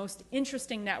you my most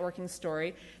interesting networking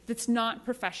story that's not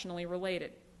professionally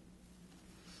related.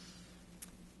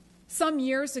 Some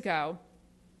years ago,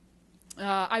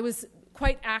 I was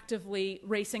quite actively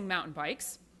racing mountain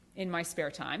bikes in my spare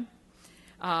time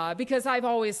because I've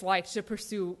always liked to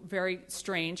pursue very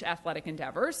strange athletic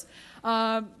endeavors.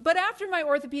 But after my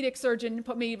orthopedic surgeon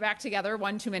put me back together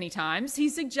one too many times, he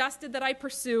suggested that I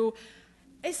pursue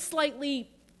a slightly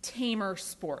tamer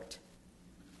sport.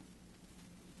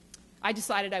 I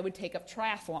decided I would take up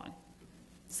triathlon.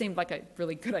 Seemed like a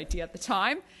really good idea at the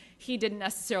time. He didn't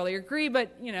necessarily agree,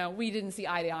 but we didn't see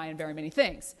eye to eye on very many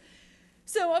things.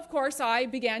 So, of course, I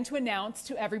began to announce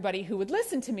to everybody who would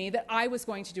listen to me that I was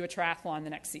going to do a triathlon the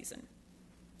next season.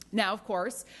 Now, of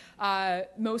course,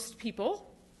 most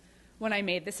people, when I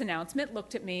made this announcement,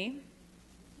 looked at me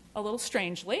a little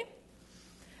strangely.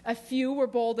 A few were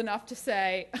bold enough to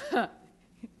say,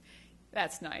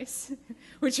 that's nice,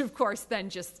 which of course then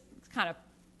just kind of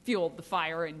fueled the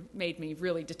fire and made me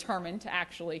really determined to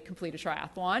actually complete a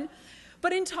triathlon.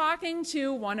 But in talking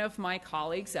to one of my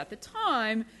colleagues at the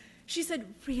time, she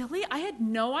said, really? I had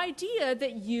no idea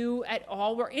that you at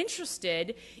all were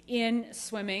interested in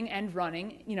swimming and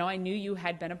running. You know, I knew you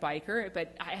had been a biker,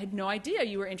 but I had no idea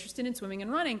you were interested in swimming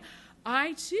and running.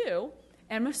 I, too,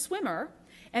 am a swimmer,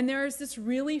 and there is this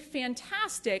really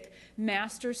fantastic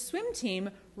master swim team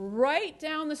right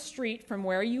down the street from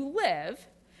where you live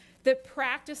that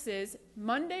practices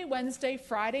Monday, Wednesday,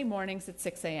 Friday mornings at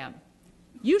 6 a.m.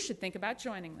 You should think about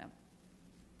joining them.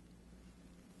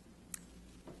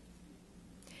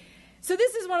 So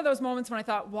this is one of those moments when I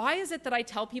thought, why is it that I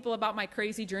tell people about my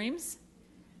crazy dreams?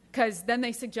 Because then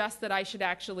they suggest that I should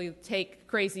actually take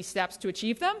crazy steps to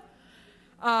achieve them.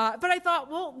 But I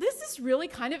thought, well, this is really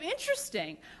kind of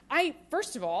interesting. I,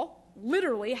 first of all,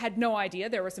 literally had no idea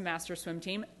there was a master swim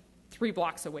team 3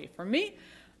 blocks away from me.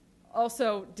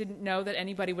 Also didn't know that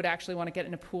anybody would actually want to get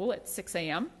in a pool at 6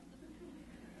 a.m.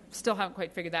 Still haven't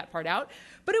quite figured that part out.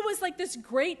 But it was like this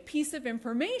great piece of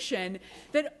information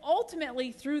that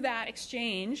ultimately, through that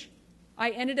exchange, I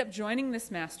ended up joining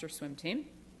this master swim team,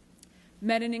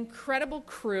 met an incredible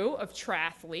crew of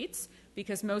triathletes,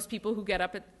 because most people who get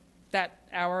up at that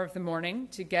hour of the morning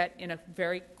to get in a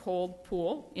very cold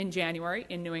pool in January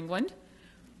in New England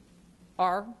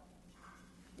are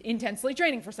intensely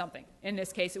training for something. In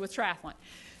this case, it was triathlon.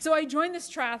 So I joined this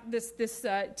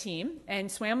team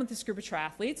and swam with this group of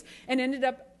triathletes and ended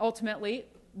up ultimately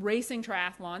racing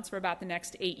triathlons for about the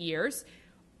next 8 years,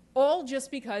 all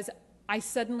just because I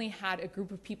suddenly had a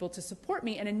group of people to support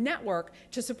me and a network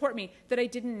to support me that I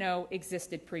didn't know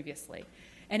existed previously.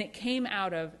 And it came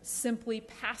out of simply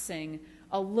passing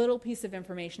a little piece of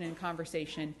information and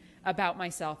conversation about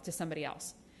myself to somebody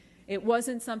else. It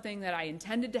wasn't something that I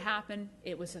intended to happen.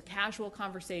 It was a casual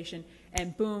conversation,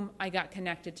 and boom, I got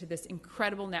connected to this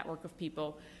incredible network of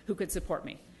people who could support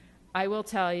me. I will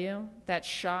tell you, that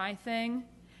shy thing,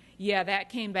 yeah, that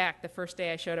came back the first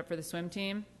day I showed up for the swim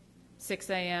team. 6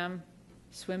 a.m.,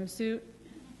 swimsuit,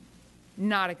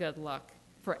 not a good look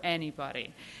for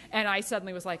anybody. And I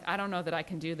suddenly was like, I don't know that I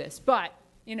can do this. But,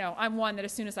 you know, I'm one that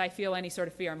as soon as I feel any sort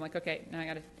of fear, I'm like, okay, now I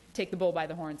got to take the bull by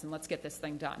the horns and let's get this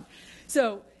thing done.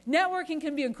 So networking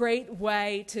can be a great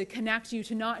way to connect you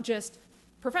to not just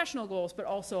professional goals, but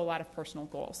also a lot of personal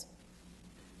goals.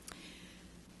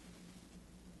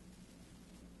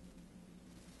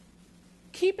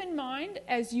 Keep in mind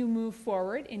as you move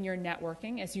forward in your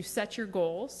networking, as you set your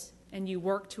goals and you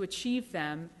work to achieve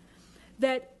them,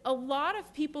 that a lot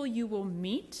of people you will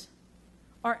meet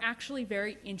are actually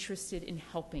very interested in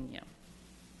helping you.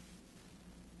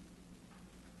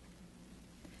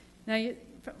 Now,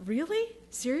 really?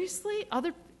 Seriously?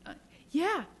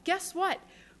 Yeah, guess what?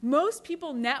 Most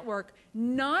people network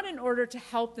not in order to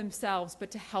help themselves, but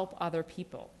to help other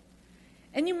people.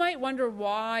 And you might wonder,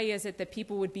 why is it that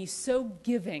people would be so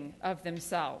giving of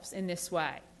themselves in this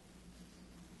way?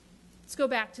 Let's go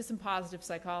back to some positive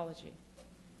psychology.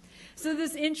 So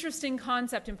this interesting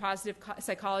concept in positive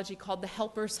psychology called the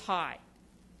helper's high.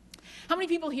 How many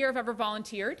people here have ever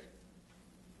volunteered?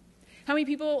 How many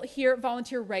people here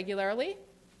volunteer regularly?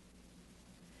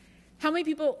 How many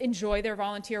people enjoy their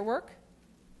volunteer work?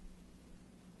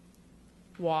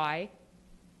 Why?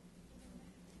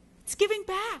 It's giving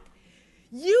back.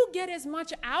 You get as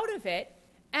much out of it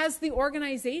as the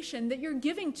organization that you're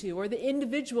giving to or the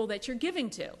individual that you're giving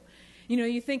to. You know,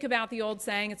 you think about the old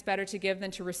saying, it's better to give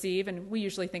than to receive, and we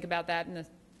usually think about that in the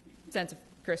sense of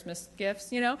Christmas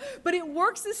gifts, you know, but it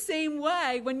works the same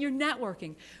way when you're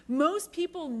networking. Most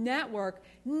people network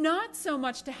not so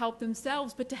much to help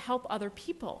themselves, but to help other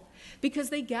people because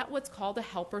they get what's called a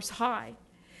helper's high.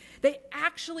 They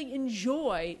actually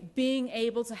enjoy being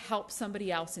able to help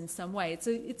somebody else in some way.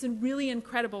 It's a really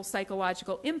incredible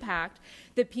psychological impact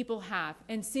that people have,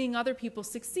 and seeing other people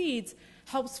succeed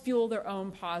helps fuel their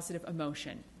own positive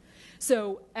emotion.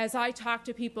 So as I talk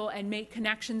to people and make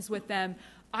connections with them,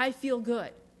 I feel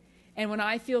good. And when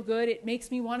I feel good, it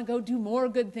makes me want to go do more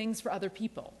good things for other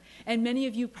people. And many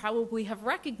of you probably have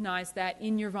recognized that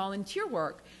in your volunteer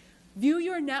work. View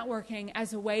your networking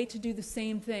as a way to do the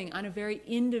same thing on a very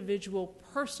individual,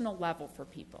 personal level for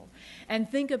people. And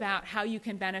think about how you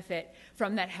can benefit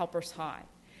from that helper's high.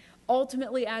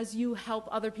 Ultimately, as you help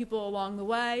other people along the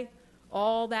way,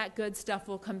 all that good stuff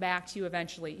will come back to you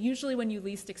eventually. Usually when you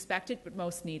least expect it, but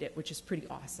most need it, which is pretty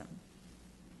awesome.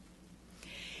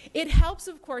 It helps,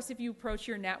 of course, if you approach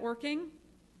your networking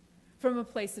from a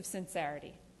place of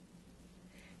sincerity.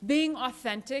 Being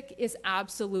authentic is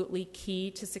absolutely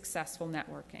key to successful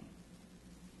networking.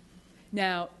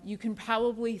 Now, you can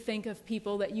probably think of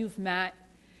people that you've met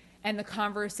and the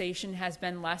conversation has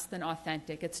been less than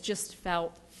authentic. It's just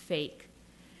felt fake.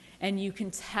 And you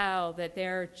can tell that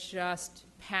they're just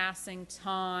passing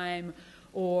time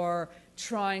or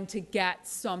trying to get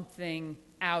something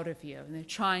out of you. And they're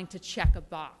trying to check a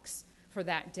box for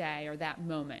that day or that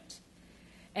moment.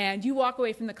 And you walk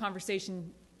away from the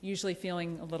conversation usually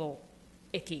feeling a little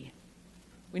icky.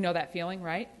 We know that feeling,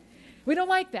 right? We don't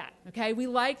like that, okay? We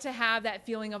like to have that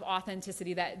feeling of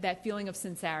authenticity, that feeling of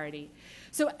sincerity.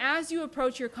 So as you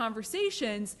approach your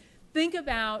conversations, think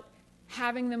about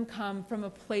having them come from a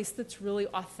place that's really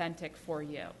authentic for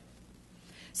you.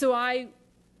 So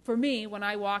for me, when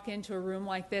I walk into a room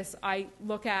like this, I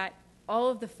look at all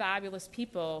of the fabulous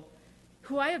people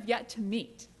who I have yet to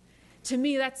meet. To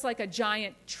me, that's like a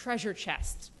giant treasure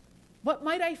chest. What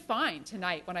might I find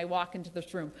tonight when I walk into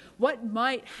this room? What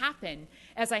might happen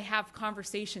as I have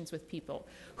conversations with people?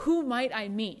 Who might I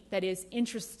meet that is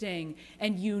interesting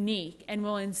and unique and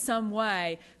will in some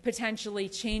way potentially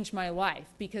change my life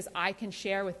because I can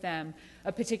share with them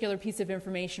a particular piece of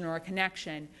information or a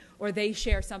connection, or they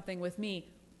share something with me,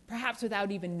 perhaps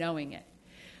without even knowing it.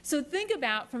 So think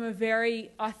about, from a very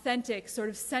authentic, sort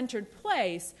of centered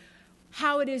place,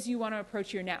 how it is you want to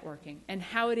approach your networking and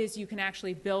how it is you can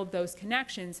actually build those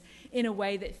connections in a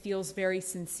way that feels very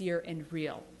sincere and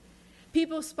real.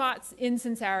 People spot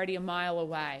insincerity a mile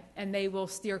away, and they will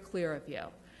steer clear of you.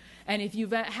 And if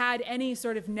you've had any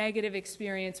sort of negative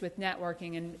experience with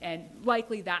networking, and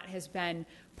likely that has been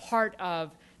part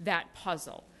of that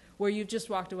puzzle, where you've just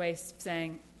walked away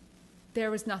saying,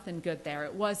 there was nothing good there.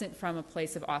 It wasn't from a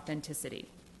place of authenticity.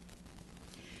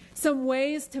 Some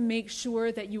ways to make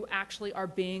sure that you actually are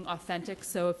being authentic.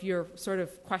 So if you're sort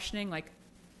of questioning, like,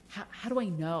 how do I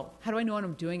know? How do I know when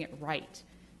I'm doing it right?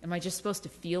 Am I just supposed to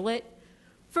feel it?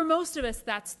 For most of us,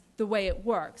 that's the way it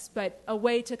works. But a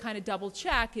way to kind of double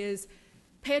check is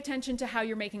pay attention to how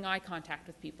you're making eye contact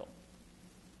with people.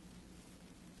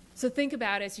 So think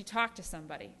about it as you talk to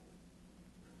somebody.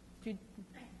 If you're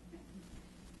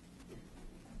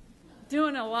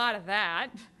doing a lot of that,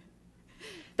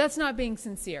 that's not being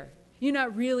sincere. You're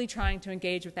not really trying to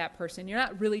engage with that person. You're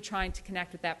not really trying to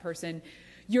connect with that person.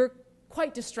 You're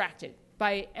quite distracted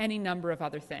by any number of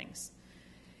other things.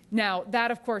 Now,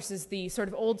 that, of course, is the sort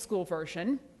of old school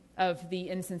version of the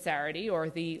insincerity or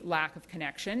the lack of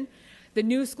connection. The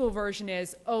new school version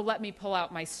is, oh, let me pull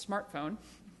out my smartphone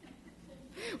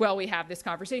while we have this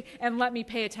conversation, and let me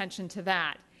pay attention to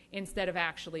that instead of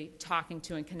actually talking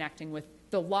to and connecting with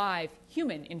the live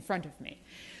human in front of me.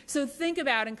 So think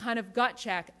about and kind of gut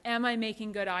check, am I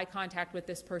making good eye contact with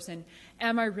this person?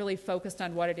 Am I really focused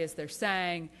on what it is they're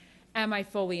saying? Am I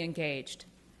fully engaged?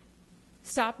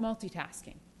 Stop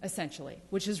multitasking, essentially,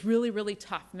 which is really, really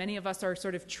tough. Many of us are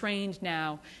sort of trained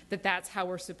now that that's how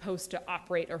we're supposed to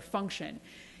operate or function.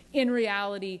 In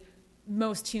reality,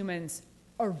 most humans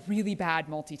are really bad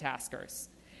multitaskers.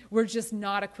 We're just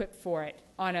not equipped for it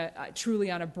truly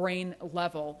on a brain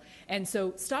level. And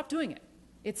so stop doing it.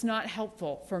 It's not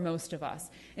helpful for most of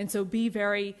us. And so be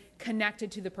very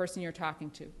connected to the person you're talking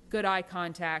to. Good eye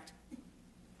contact,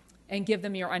 and give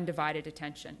them your undivided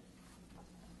attention.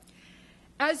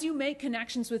 As you make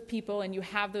connections with people and you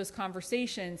have those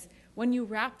conversations, when you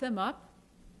wrap them up,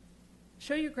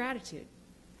 show your gratitude.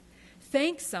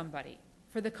 Thank somebody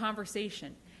for the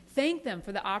conversation. Thank them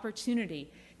for the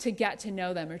opportunity to get to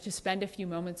know them or to spend a few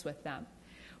moments with them.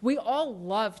 We all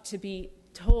love to be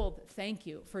told thank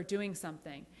you for doing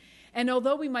something. And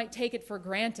although we might take it for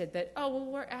granted that, oh, well,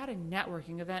 we're at a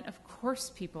networking event, of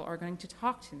course people are going to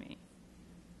talk to me.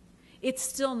 It's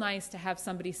still nice to have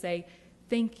somebody say,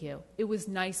 thank you, it was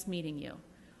nice meeting you.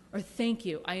 Or thank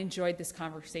you, I enjoyed this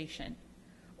conversation.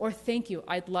 Or thank you,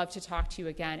 I'd love to talk to you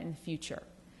again in the future.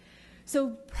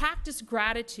 So practice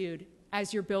gratitude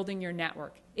as you're building your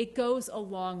network. It goes a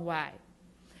long way.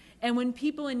 And when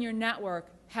people in your network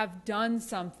have done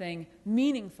something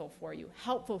meaningful for you,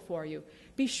 helpful for you,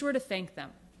 be sure to thank them.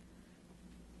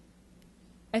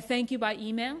 A thank you by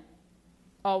email,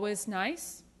 always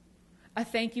nice. A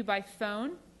thank you by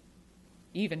phone,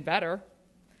 even better.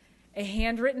 A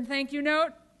handwritten thank you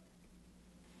note,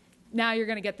 now you're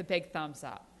going to get the big thumbs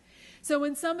up. So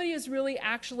when somebody has really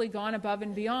actually gone above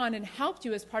and beyond and helped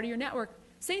you as part of your network,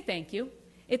 say thank you.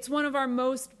 It's one of our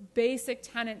most basic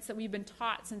tenets that we've been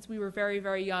taught since we were very,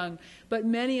 very young. But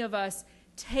many of us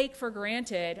take for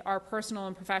granted our personal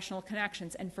and professional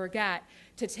connections and forget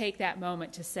to take that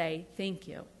moment to say thank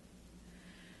you.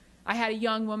 I had a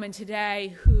young woman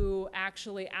today who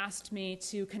actually asked me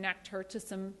to connect her to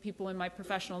some people in my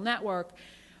professional network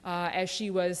as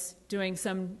she was doing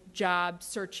some job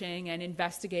searching and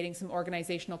investigating some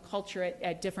organizational culture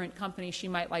at different companies she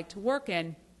might like to work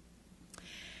in.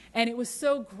 And it was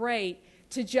so great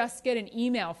to just get an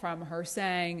email from her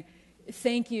saying,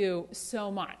 thank you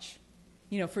so much,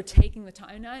 for taking the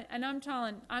time.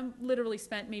 I'm literally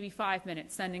spent maybe 5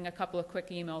 minutes sending a couple of quick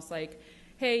emails like,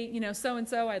 hey,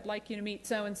 so-and-so, I'd like you to meet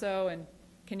so-and-so, and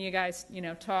can you guys,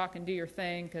 talk and do your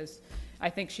thing, because I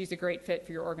think she's a great fit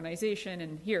for your organization,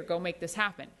 and here, go make this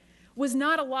happen. Was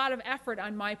not a lot of effort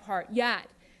on my part, yet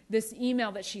this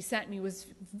email that she sent me was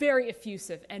very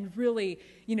effusive and really,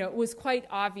 it was quite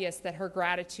obvious that her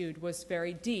gratitude was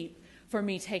very deep for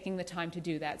me taking the time to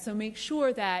do that. So make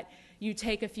sure that you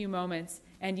take a few moments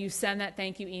and you send that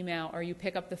thank you email, or you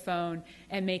pick up the phone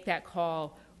and make that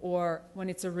call, or when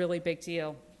it's a really big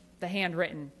deal, the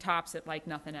handwritten tops it like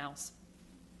nothing else.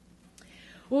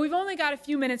 Well, we've only got a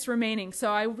few minutes remaining,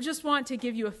 so I just want to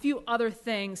give you a few other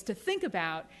things to think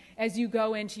about as you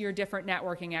go into your different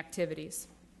networking activities.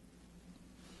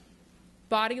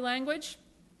 Body language,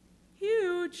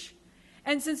 huge.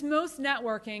 And since most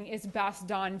networking is best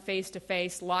done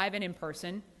face-to-face, live and in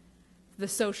person, the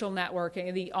social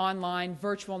networking, the online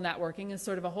virtual networking is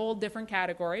sort of a whole different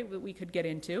category that we could get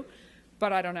into,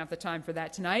 but I don't have the time for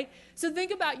that tonight. So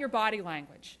think about your body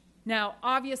language. Now,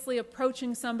 obviously,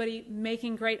 approaching somebody,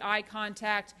 making great eye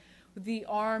contact, with the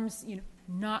arms,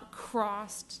 not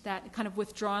crossed, that kind of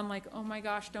withdrawn, like, oh my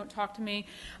gosh, don't talk to me,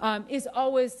 is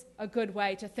always a good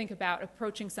way to think about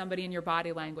approaching somebody in your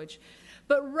body language.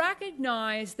 But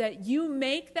recognize that you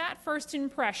make that first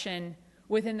impression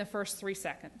within the first 3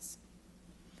 seconds.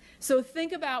 So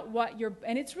think about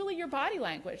and it's really your body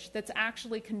language that's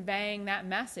actually conveying that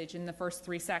message in the first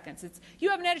 3 seconds. You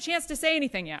haven't had a chance to say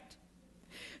anything yet.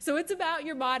 So it's about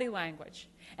your body language.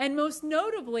 And most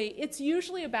notably, it's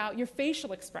usually about your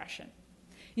facial expression.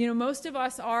 Most of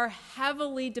us are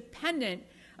heavily dependent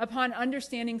upon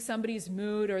understanding somebody's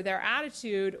mood or their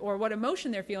attitude or what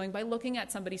emotion they're feeling by looking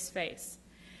at somebody's face.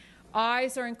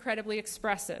 Eyes are incredibly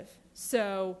expressive.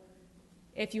 So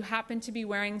if you happen to be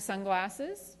wearing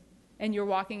sunglasses and you're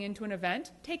walking into an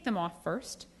event, take them off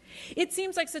first. It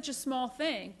seems like such a small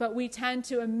thing, but we tend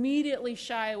to immediately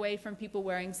shy away from people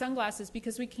wearing sunglasses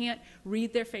because we can't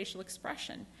read their facial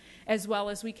expression as well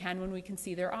as we can when we can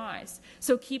see their eyes.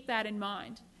 So keep that in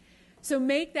mind. So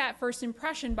make that first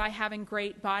impression by having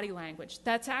great body language.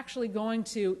 That's actually going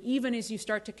to, even as you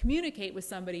start to communicate with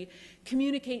somebody,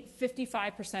 communicate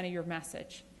 55% of your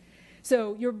message.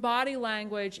 So your body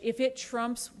language, if it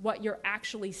trumps what you're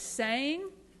actually saying,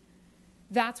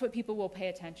 that's what people will pay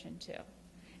attention to.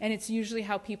 And it's usually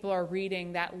how people are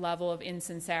reading that level of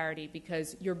insincerity,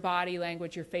 because your body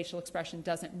language, your facial expression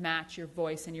doesn't match your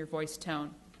voice and your voice tone.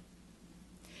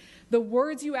 The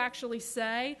words you actually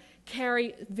say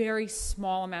carry a very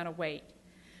small amount of weight.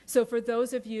 So for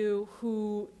those of you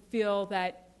who feel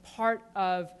that part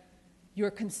of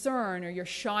your concern or your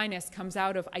shyness comes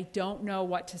out of, I don't know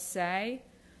what to say,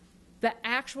 the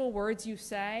actual words you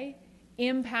say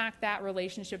impact that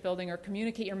relationship building or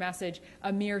communicate your message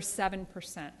a mere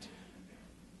 7%.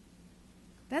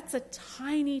 That's a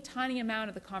tiny, tiny amount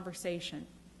of the conversation.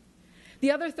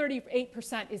 The other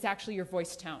 38% is actually your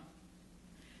voice tone.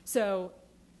 So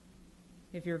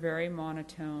if you're very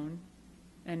monotone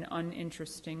and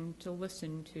uninteresting to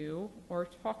listen to or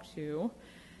talk to,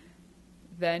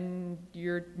 then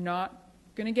you're not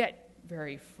going to get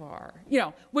very far.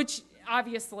 Which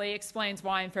obviously explains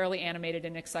why I'm fairly animated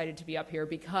and excited to be up here,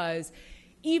 because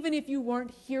even if you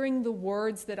weren't hearing the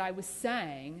words that I was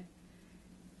saying,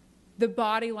 the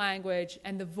body language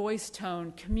and the voice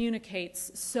tone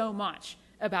communicates so much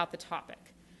about the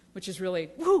topic, which is really,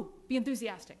 be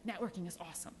enthusiastic. Networking is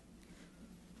awesome.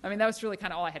 I mean, that was really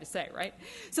kind of all I had to say, right?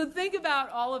 So think about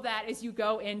all of that as you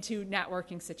go into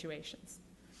networking situations.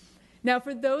 Now,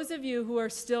 for those of you who are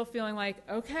still feeling like,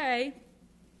 okay,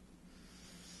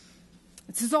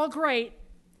 this is all great,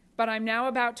 but I'm now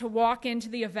about to walk into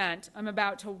the event. I'm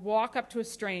about to walk up to a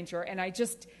stranger, and I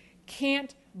just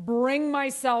can't bring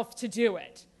myself to do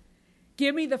it.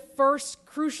 Give me the first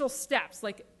crucial steps.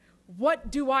 Like,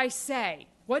 what do I say?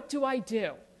 What do I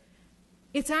do?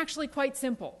 It's actually quite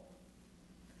simple.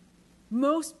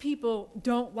 Most people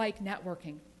don't like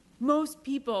networking. Most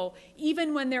people,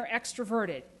 even when they're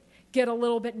extroverted, get a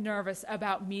little bit nervous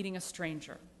about meeting a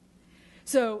stranger.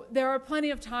 So there are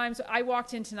plenty of times I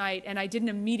walked in tonight and I didn't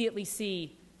immediately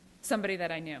see somebody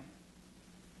that I knew.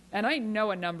 And I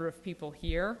know a number of people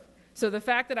here. So the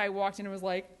fact that I walked in and was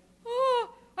like,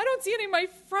 I don't see any of my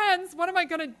friends. What am I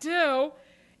going to do?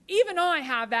 Even I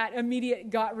have that immediate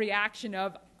gut reaction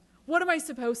of, what am I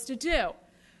supposed to do?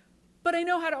 But I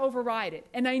know how to override it.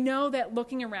 And I know that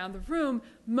looking around the room,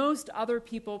 most other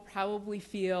people probably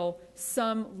feel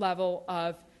some level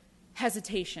of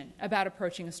hesitation about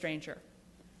approaching a stranger.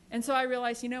 And so I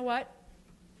realized, you know what?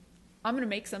 I'm going to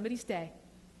make somebody's day.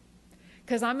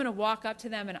 Because I'm going to walk up to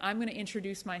them and I'm going to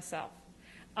introduce myself.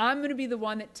 I'm going to be the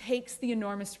one that takes the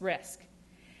enormous risk.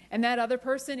 And that other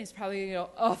person is probably going to go,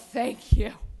 oh, thank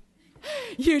you.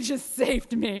 You just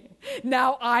saved me.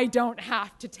 Now I don't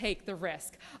have to take the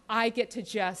risk. I get to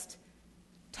just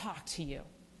talk to you.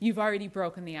 You've already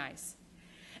broken the ice.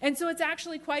 And so it's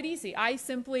actually quite easy. I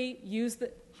simply use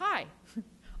the, hi,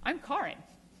 I'm Carin.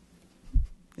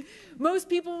 Most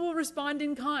people will respond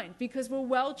in kind because we're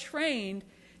well trained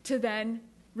to then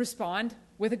respond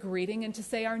with a greeting and to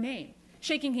say our name.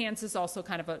 Shaking hands is also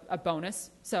kind of a bonus,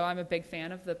 so I'm a big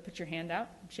fan of the put your hand out,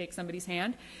 shake somebody's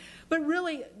hand. But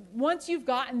really, once you've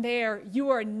gotten there, you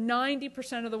are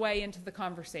 90% of the way into the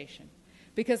conversation.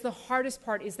 Because the hardest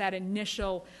part is that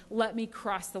initial, let me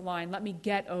cross the line, let me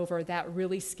get over that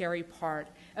really scary part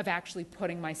of actually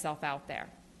putting myself out there.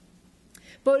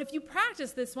 But if you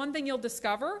practice this, one thing you'll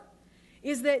discover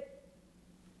is that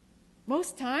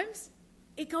most times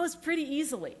it goes pretty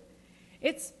easily.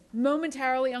 It's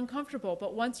momentarily uncomfortable,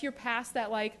 but once you're past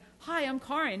that like, hi, I'm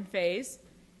Carin phase,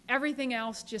 everything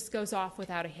else just goes off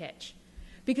without a hitch.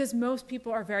 Because most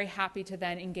people are very happy to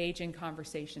then engage in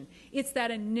conversation. It's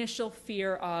that initial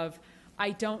fear of,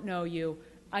 I don't know you,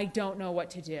 I don't know what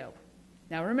to do.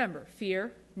 Now remember,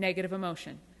 fear, negative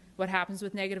emotion. What happens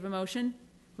with negative emotion?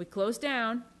 We close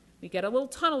down, we get a little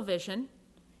tunnel vision,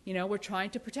 we're trying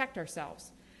to protect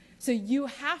ourselves. So you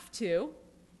have to,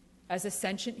 as a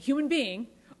sentient human being,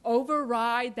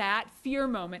 override that fear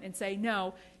moment and say,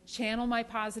 no, channel my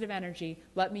positive energy.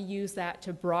 Let me use that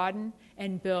to broaden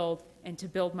and to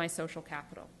build my social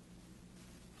capital.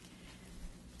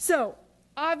 So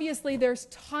obviously there's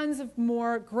tons of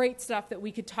more great stuff that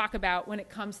we could talk about when it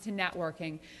comes to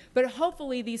networking, but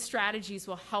hopefully these strategies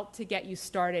will help to get you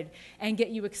started and get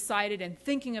you excited and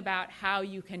thinking about how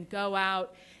you can go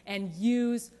out and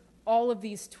use all of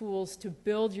these tools to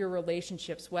build your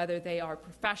relationships, whether they are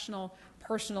professional,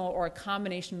 personal, or a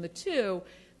combination of the two.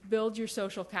 Build your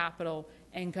social capital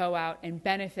and go out and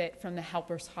benefit from the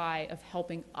helper's high of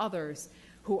helping others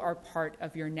who are part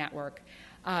of your network.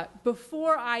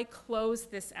 Before I close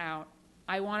this out,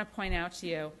 I want to point out to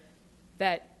you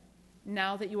that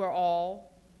now that you are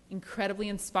all incredibly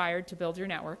inspired to build your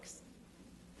networks,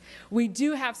 we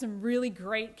do have some really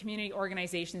great community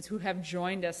organizations who have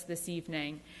joined us this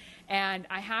evening. And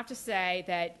I have to say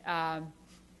that,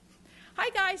 hi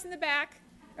guys in the back,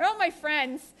 they're all my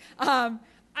friends.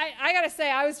 I got to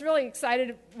say, I was really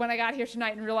excited when I got here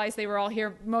tonight and realized they were all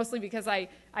here, mostly because I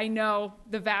know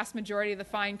the vast majority of the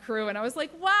fine crew, and I was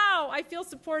like, wow, I feel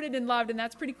supported and loved, and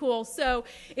that's pretty cool. So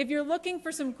if you're looking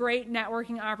for some great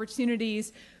networking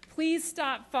opportunities, please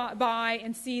stop by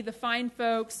and see the fine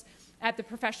folks at the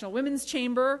Professional Women's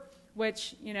Chamber,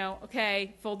 which,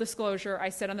 okay, full disclosure, I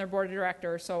sit on their board of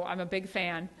directors, so I'm a big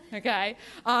fan, okay?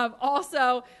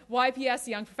 Also, YPS,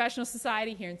 the Young Professional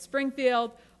Society here in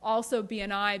Springfield, also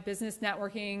BNI, Business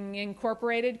Networking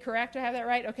Incorporated, correct? I have that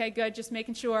right? Okay, good, just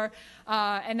making sure.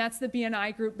 And that's the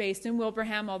BNI group based in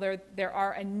Wilbraham, although there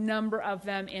are a number of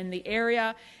them in the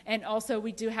area. And also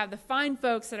we do have the fine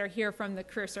folks that are here from the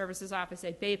Career Services Office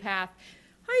at Baypath.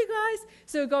 Hi, you guys.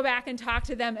 So go back and talk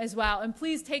to them as well. And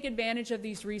please take advantage of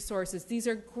these resources. These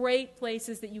are great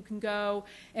places that you can go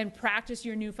and practice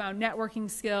your newfound networking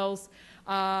skills.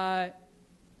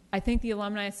 I think the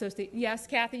Alumni Association, yes,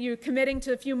 Kathy, you're committing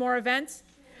to a few more events?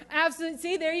 Absolutely.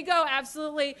 See, there you go.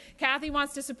 Absolutely. Kathy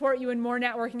wants to support you in more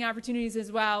networking opportunities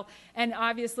as well. And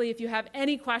obviously, if you have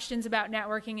any questions about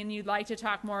networking and you'd like to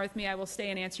talk more with me, I will stay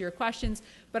and answer your questions.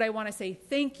 But I want to say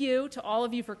thank you to all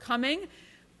of you for coming.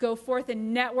 Go forth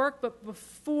and network. But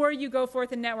before you go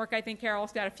forth and network, I think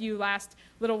Carol's got a few last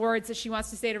little words that she wants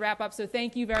to say to wrap up. So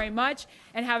thank you very much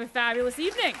and have a fabulous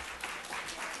evening.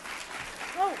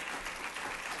 Oh.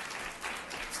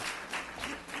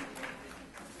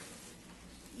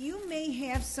 You may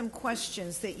have some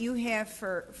questions that you have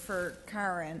for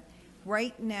Carin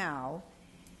right now,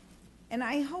 and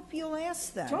I hope you'll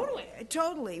ask them.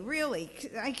 Totally, really.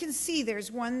 I can see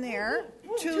there's one there,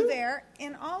 two there,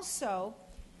 and also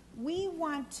we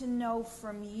want to know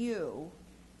from you,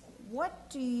 what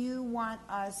do you want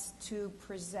us to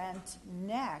present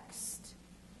next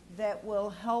that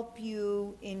will help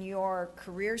you in your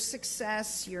career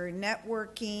success, your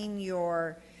networking,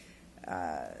 your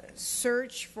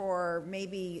search for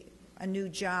maybe a new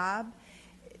job?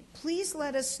 Please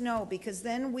let us know, because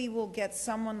then we will get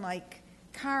someone like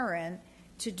Carin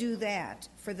to do that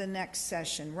for the next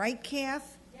session. Right,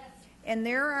 Kath? Yes. And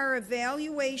there are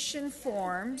evaluation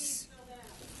forms.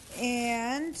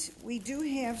 And we do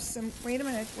have some, wait a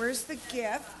minute, where's the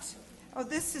gift? Oh,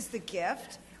 this is the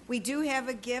gift. We do have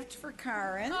a gift for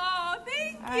Carin. Oh,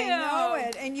 thank you. I know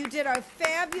it. And you did a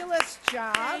fabulous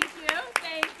job. Thank you.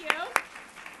 Thank you.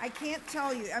 I can't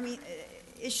tell you. I mean,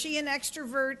 is she an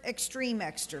extrovert, extreme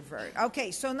extrovert?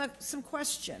 Okay, so some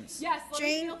questions. Yes, let me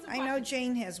Jane, field some I know questions.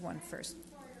 Jane has one first.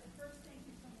 First, thank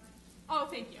you so much. Oh,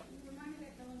 thank you. You reminded me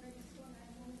of the elementary school, and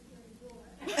I almost really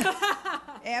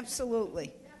do it.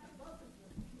 Absolutely. Yeah, both of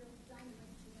you. You're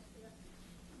dynamite up there.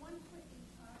 One quick,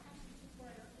 actually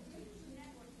two-parter. If you're using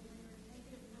networking when you're in a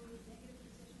negative mood, negative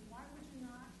position, why would you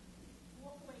not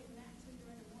walk away from that until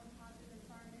you're in a more positive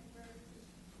environment where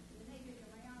you're negative,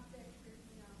 you're myopic, you're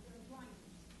blind?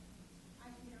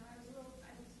 I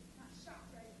was not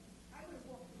shocked, right? I would have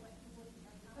walked away and wouldn't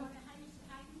have. I wonder how you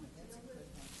would deal with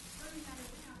turning that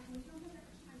around, and we don't have that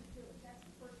much time to do it. That's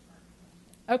the first part.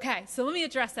 Okay, so let me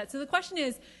address that. So the question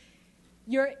is,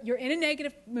 you're in a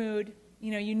negative mood,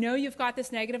 you know you've got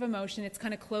this negative emotion, it's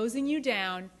kind of closing you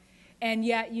down, and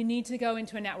yet you need to go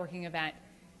into a networking event.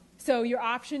 So your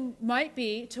option might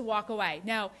be to walk away.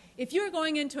 Now, if you're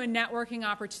going into a networking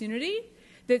opportunity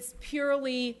that's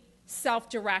purely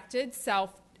self-directed,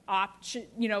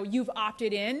 you've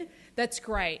opted in, that's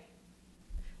great.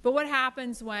 But what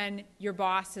happens when your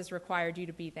boss has required you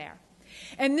to be there?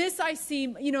 And this I see,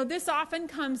 this often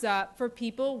comes up for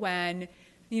people when,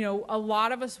 a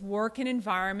lot of us work in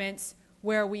environments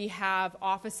where we have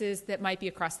offices that might be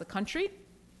across the country.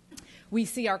 We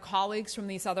see our colleagues from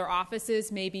these other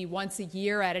offices maybe once a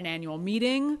year at an annual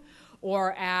meeting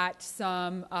or at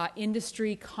some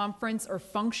industry conference or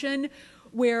function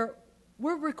where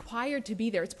we're required to be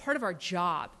there. It's part of our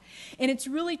job. And it's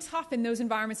really tough in those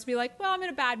environments to be like, well, I'm in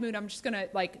a bad mood. I'm just going to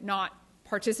not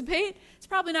participate. It's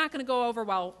probably not going to go over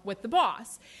well with the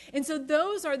boss. And so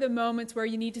those are the moments where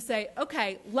you need to say,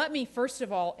 okay, let me first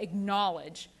of all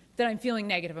acknowledge that I'm feeling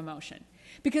negative emotion.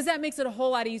 Because that makes it a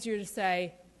whole lot easier to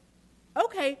say,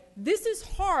 okay, this is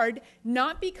hard,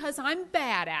 not because I'm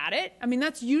bad at it. I mean,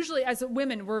 that's usually, as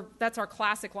women, that's our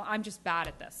classic, I'm just bad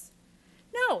at this.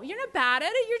 No, you're not bad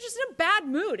at it. You're just in a bad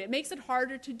mood. It makes it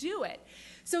harder to do it.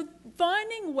 So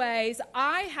finding ways,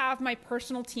 I have my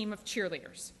personal team of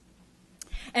cheerleaders.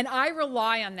 And I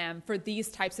rely on them for these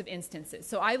types of instances.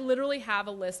 So I literally have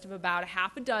a list of about a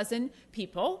half a dozen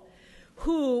people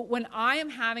who, when I am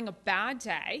having a bad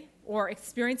day or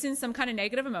experiencing some kind of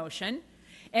negative emotion,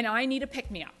 and I need a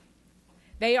pick-me-up,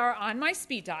 they are on my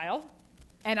speed dial,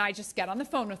 and I just get on the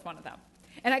phone with one of them.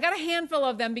 And I got a handful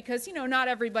of them because, not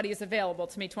everybody is available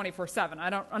to me 24/7. I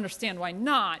don't understand why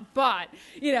not. But,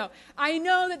 I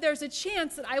know that there's a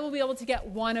chance that I will be able to get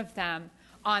one of them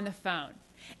on the phone.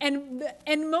 And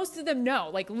most of them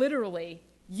know, literally,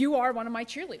 you are one of my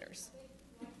cheerleaders.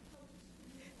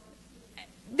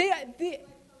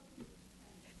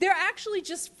 They're actually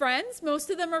just friends. Most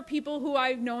of them are people who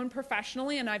I've known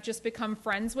professionally and I've just become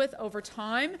friends with over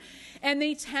time. And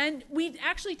we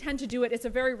actually tend to do it. It's a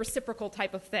very reciprocal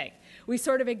type of thing. We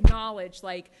sort of acknowledge,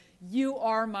 you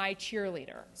are my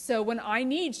cheerleader. So when I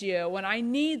need you, when I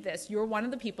need this, you're one of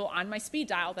the people on my speed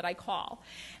dial that I call.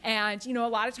 And, a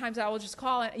lot of times I will just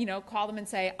call them and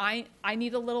say, I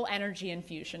need a little energy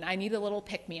infusion. I need a little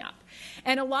pick-me-up.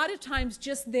 And a lot of times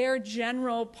just their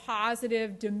general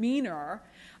positive demeanor,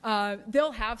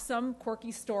 they'll have some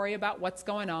quirky story about what's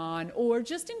going on, or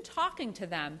just in talking to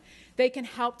them, they can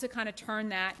help to kind of turn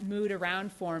that mood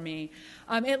around for me,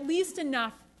 at least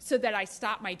enough so that I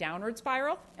stop my downward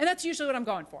spiral. And that's usually what I'm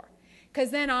going for, because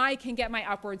then I can get my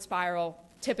upward spiral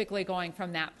typically going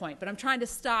from that point. But I'm trying to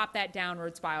stop that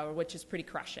downward spiral, which is pretty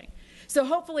crushing. So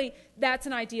hopefully that's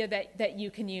an idea that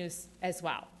you can use as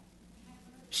well.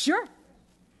 Sure. You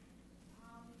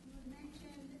had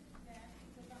mentioned that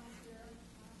the volunteer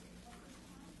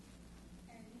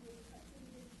and you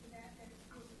attributed to that it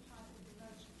was a positive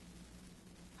emotion.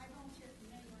 I volunteered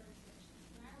for many organizations,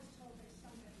 and I was told there's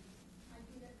somebody. I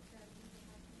do that because people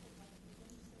have people like me. When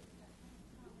you say that,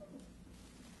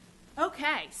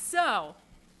 Okay, so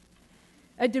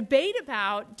a debate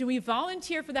about, do we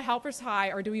volunteer for the Helpers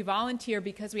High or do we volunteer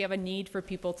because we have a need for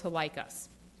people to like us?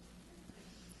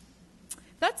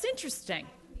 That's interesting.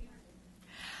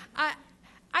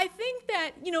 I think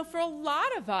that, for a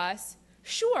lot of us,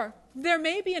 sure, there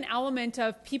may be an element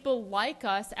of people like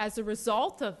us as a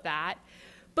result of that.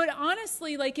 But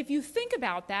honestly, if you think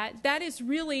about that, that is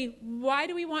really, why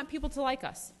do we want people to like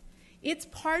us? It's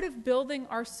part of building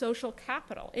our social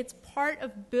capital. It's part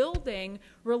of building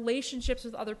relationships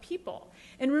with other people.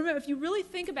 And remember, if you really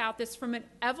think about this from an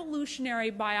evolutionary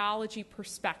biology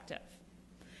perspective,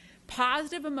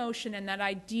 positive emotion and that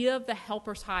idea of the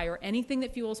helper's high or anything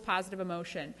that fuels positive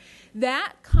emotion,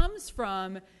 that comes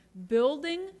from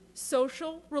building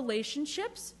social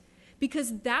relationships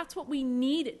because that's what we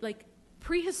needed. Like,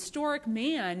 prehistoric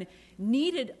man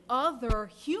needed other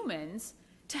humans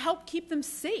to help keep them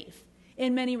safe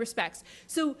in many respects.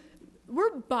 So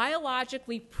we're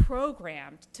biologically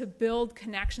programmed to build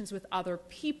connections with other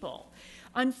people.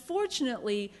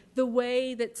 Unfortunately, the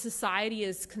way that society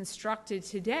is constructed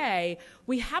today,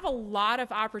 we have a lot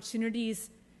of opportunities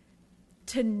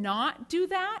to not do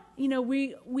that. You know,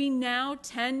 we now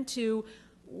tend to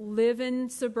live in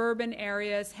suburban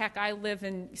areas. Heck, I live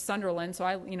in Sunderland, so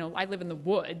I live in the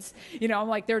woods. You know, I'm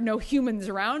like, there are no humans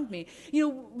around me. You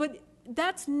know, but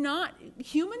that's not,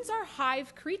 humans are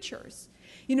hive creatures.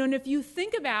 You know, and if you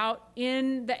think about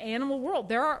in the animal world,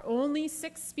 there are only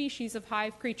 6 species of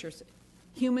hive creatures,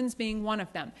 humans being one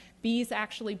of them, bees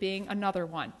actually being another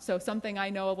one, so something I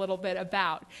know a little bit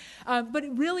about.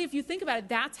 But really, if you think about it,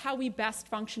 that's how we best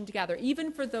function together,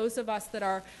 even for those of us that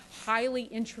are highly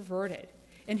introverted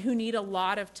and who need a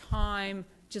lot of time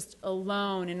just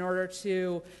alone in order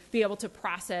to be able to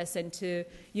process and to,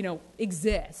 you know,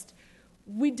 exist.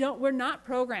 We're not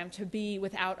programmed to be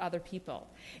without other people.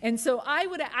 And so I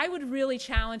would really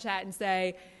challenge that and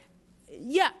say,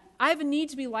 yeah, I have a need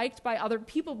to be liked by other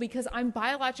people because I'm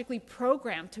biologically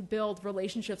programmed to build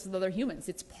relationships with other humans.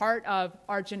 It's part of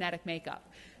our genetic makeup.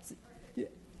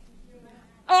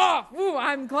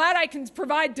 I'm glad I can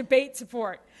provide debate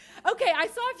support. Okay, I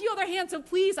saw a few other hands, so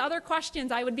please, other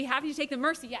questions. I would be happy to take them.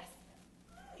 Mercy, yes.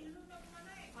 You don't know my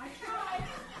name. I tried.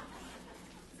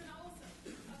 Isn't that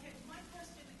awesome? Okay, my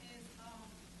question is,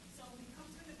 so we come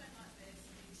to an event like this,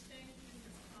 we exchange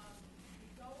business cards, we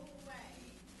go away.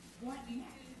 What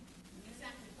next?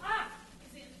 Exactly.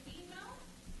 Is it an email?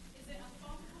 Is it a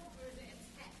phone call? Or is it a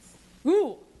text?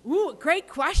 Ooh, great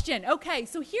question. Okay,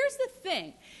 so here's the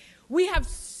thing. We have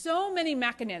so many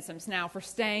mechanisms now for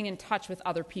staying in touch with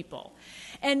other people.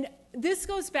 And this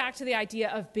goes back to the idea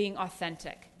of being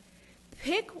authentic.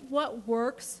 Pick what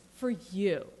works for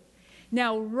you.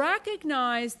 Now,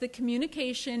 recognize that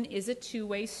communication is a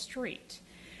two-way street.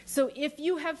 So if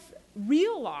you have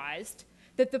realized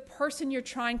that the person you're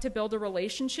trying to build a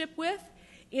relationship with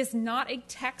is not a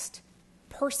text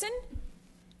person,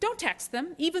 don't text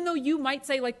them, even though you might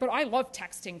say, like, but I love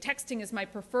texting. Texting is my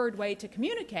preferred way to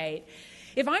communicate.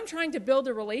 If I'm trying to build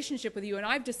a relationship with you and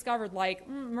I've discovered, like,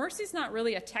 Mercy's not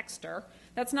really a texter,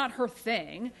 that's not her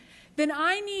thing, then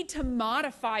I need to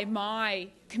modify my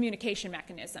communication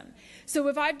mechanism. So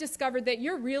if I've discovered that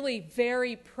you're really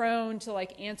very prone to,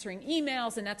 like, answering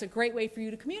emails and that's a great way for you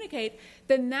to communicate,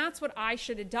 then that's what I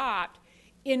should adopt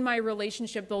in my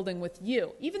relationship building with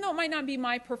you. Even though it might not be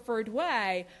my preferred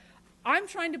way, I'm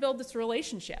trying to build this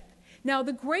relationship. Now,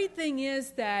 the great thing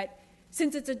is that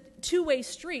since it's a two-way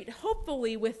street,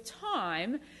 hopefully with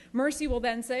time, Mercy will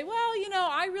then say, well, you know,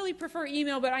 I really prefer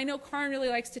email, but I know Carin really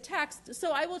likes to text,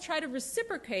 so I will try to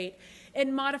reciprocate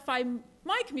and modify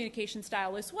my communication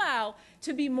style as well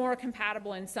to be more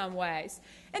compatible in some ways.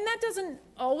 And that doesn't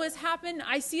always happen.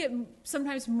 I see it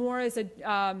sometimes more as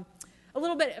a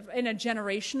little bit in a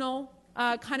generational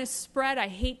kind of spread. I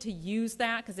hate to use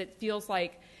that because it feels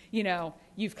like, you know,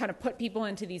 you've kind of put people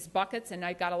into these buckets, and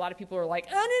I've got a lot of people who are like,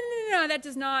 oh, no, that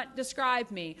does not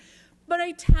describe me. But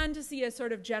I tend to see a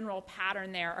sort of general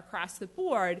pattern there across the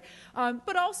board.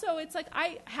 But also, it's like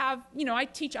I have, you know, I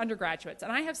teach undergraduates,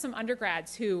 and I have some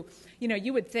undergrads who, you know,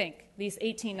 you would think these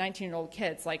 18, 19-year-old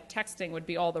kids, like, texting would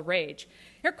be all the rage.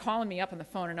 They're calling me up on the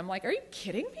phone, and I'm like, are you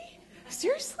kidding me?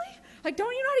 Seriously? Like,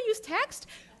 don't you know how to use text?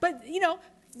 But, you know,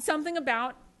 something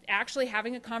about actually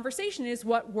having a conversation is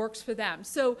what works for them.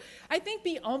 So I think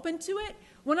be open to it.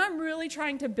 When I'm really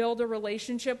trying to build a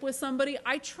relationship with somebody,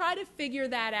 I try to figure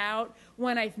that out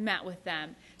when I've met with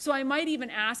them. So I might even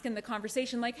ask in the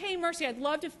conversation, like, hey, Mercy, I'd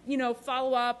love to, you know,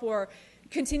 follow up or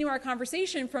continue our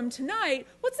conversation from tonight.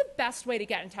 What's the best way to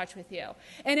get in touch with you?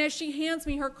 And as she hands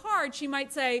me her card, she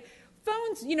might say,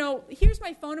 phones, you know, here's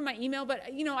my phone and my email,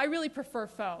 but, you know, I really prefer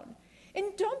phone. And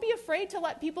don't be afraid to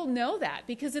let people know that,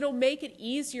 because it'll make it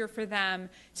easier for them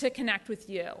to connect with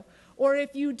you. Or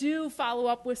if you do follow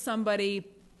up with somebody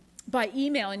by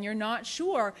email and you're not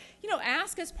sure, you know,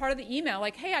 ask as part of the email,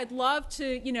 like, hey, I'd love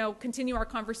to, you know, continue our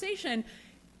conversation.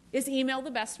 Is email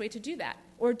the best way to do that?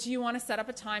 Or do you want to set up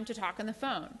a time to talk on the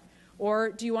phone? Or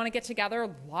do you want to get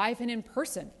together live and in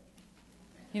person?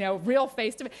 You know, real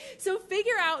face-to-face. So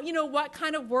figure out, you know, what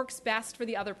kind of works best for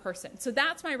the other person. So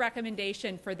that's my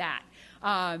recommendation for that.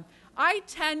 I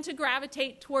tend to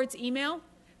gravitate towards email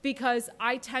because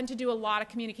I tend to do a lot of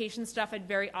communication stuff at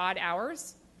very odd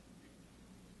hours.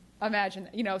 Imagine,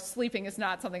 you know, sleeping is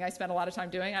not something I spend a lot of time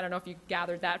doing. I don't know if you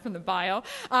gathered that from the bio.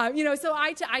 You know, so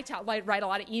I write a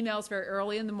lot of emails very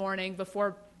early in the morning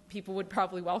before people would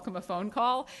probably welcome a phone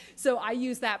call. So I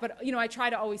use that, but I try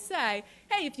to always say,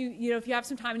 hey, if you have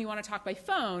some time and you want to talk by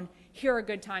phone, here are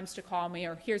good times to call me,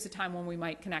 or here's a time when we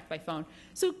might connect by phone.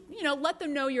 So, let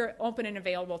them know you're open and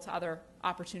available to other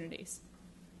opportunities.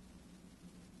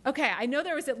 Okay, I know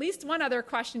there was at least one other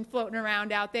question floating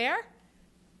around out there,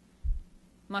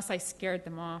 unless I scared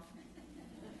them off.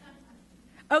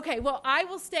 Okay, well, I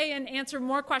will stay and answer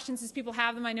more questions as people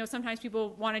have them. I know sometimes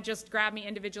people want to just grab me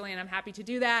individually, and I'm happy to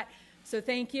do that. So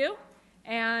thank you.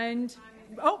 And,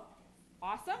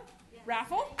 awesome. Yes.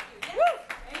 Raffle. Yes. Woo.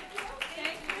 Thank you.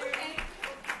 Thank you. Thank you.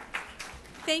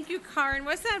 Thank you, Carin.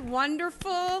 Was that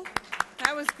wonderful?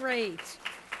 That was great.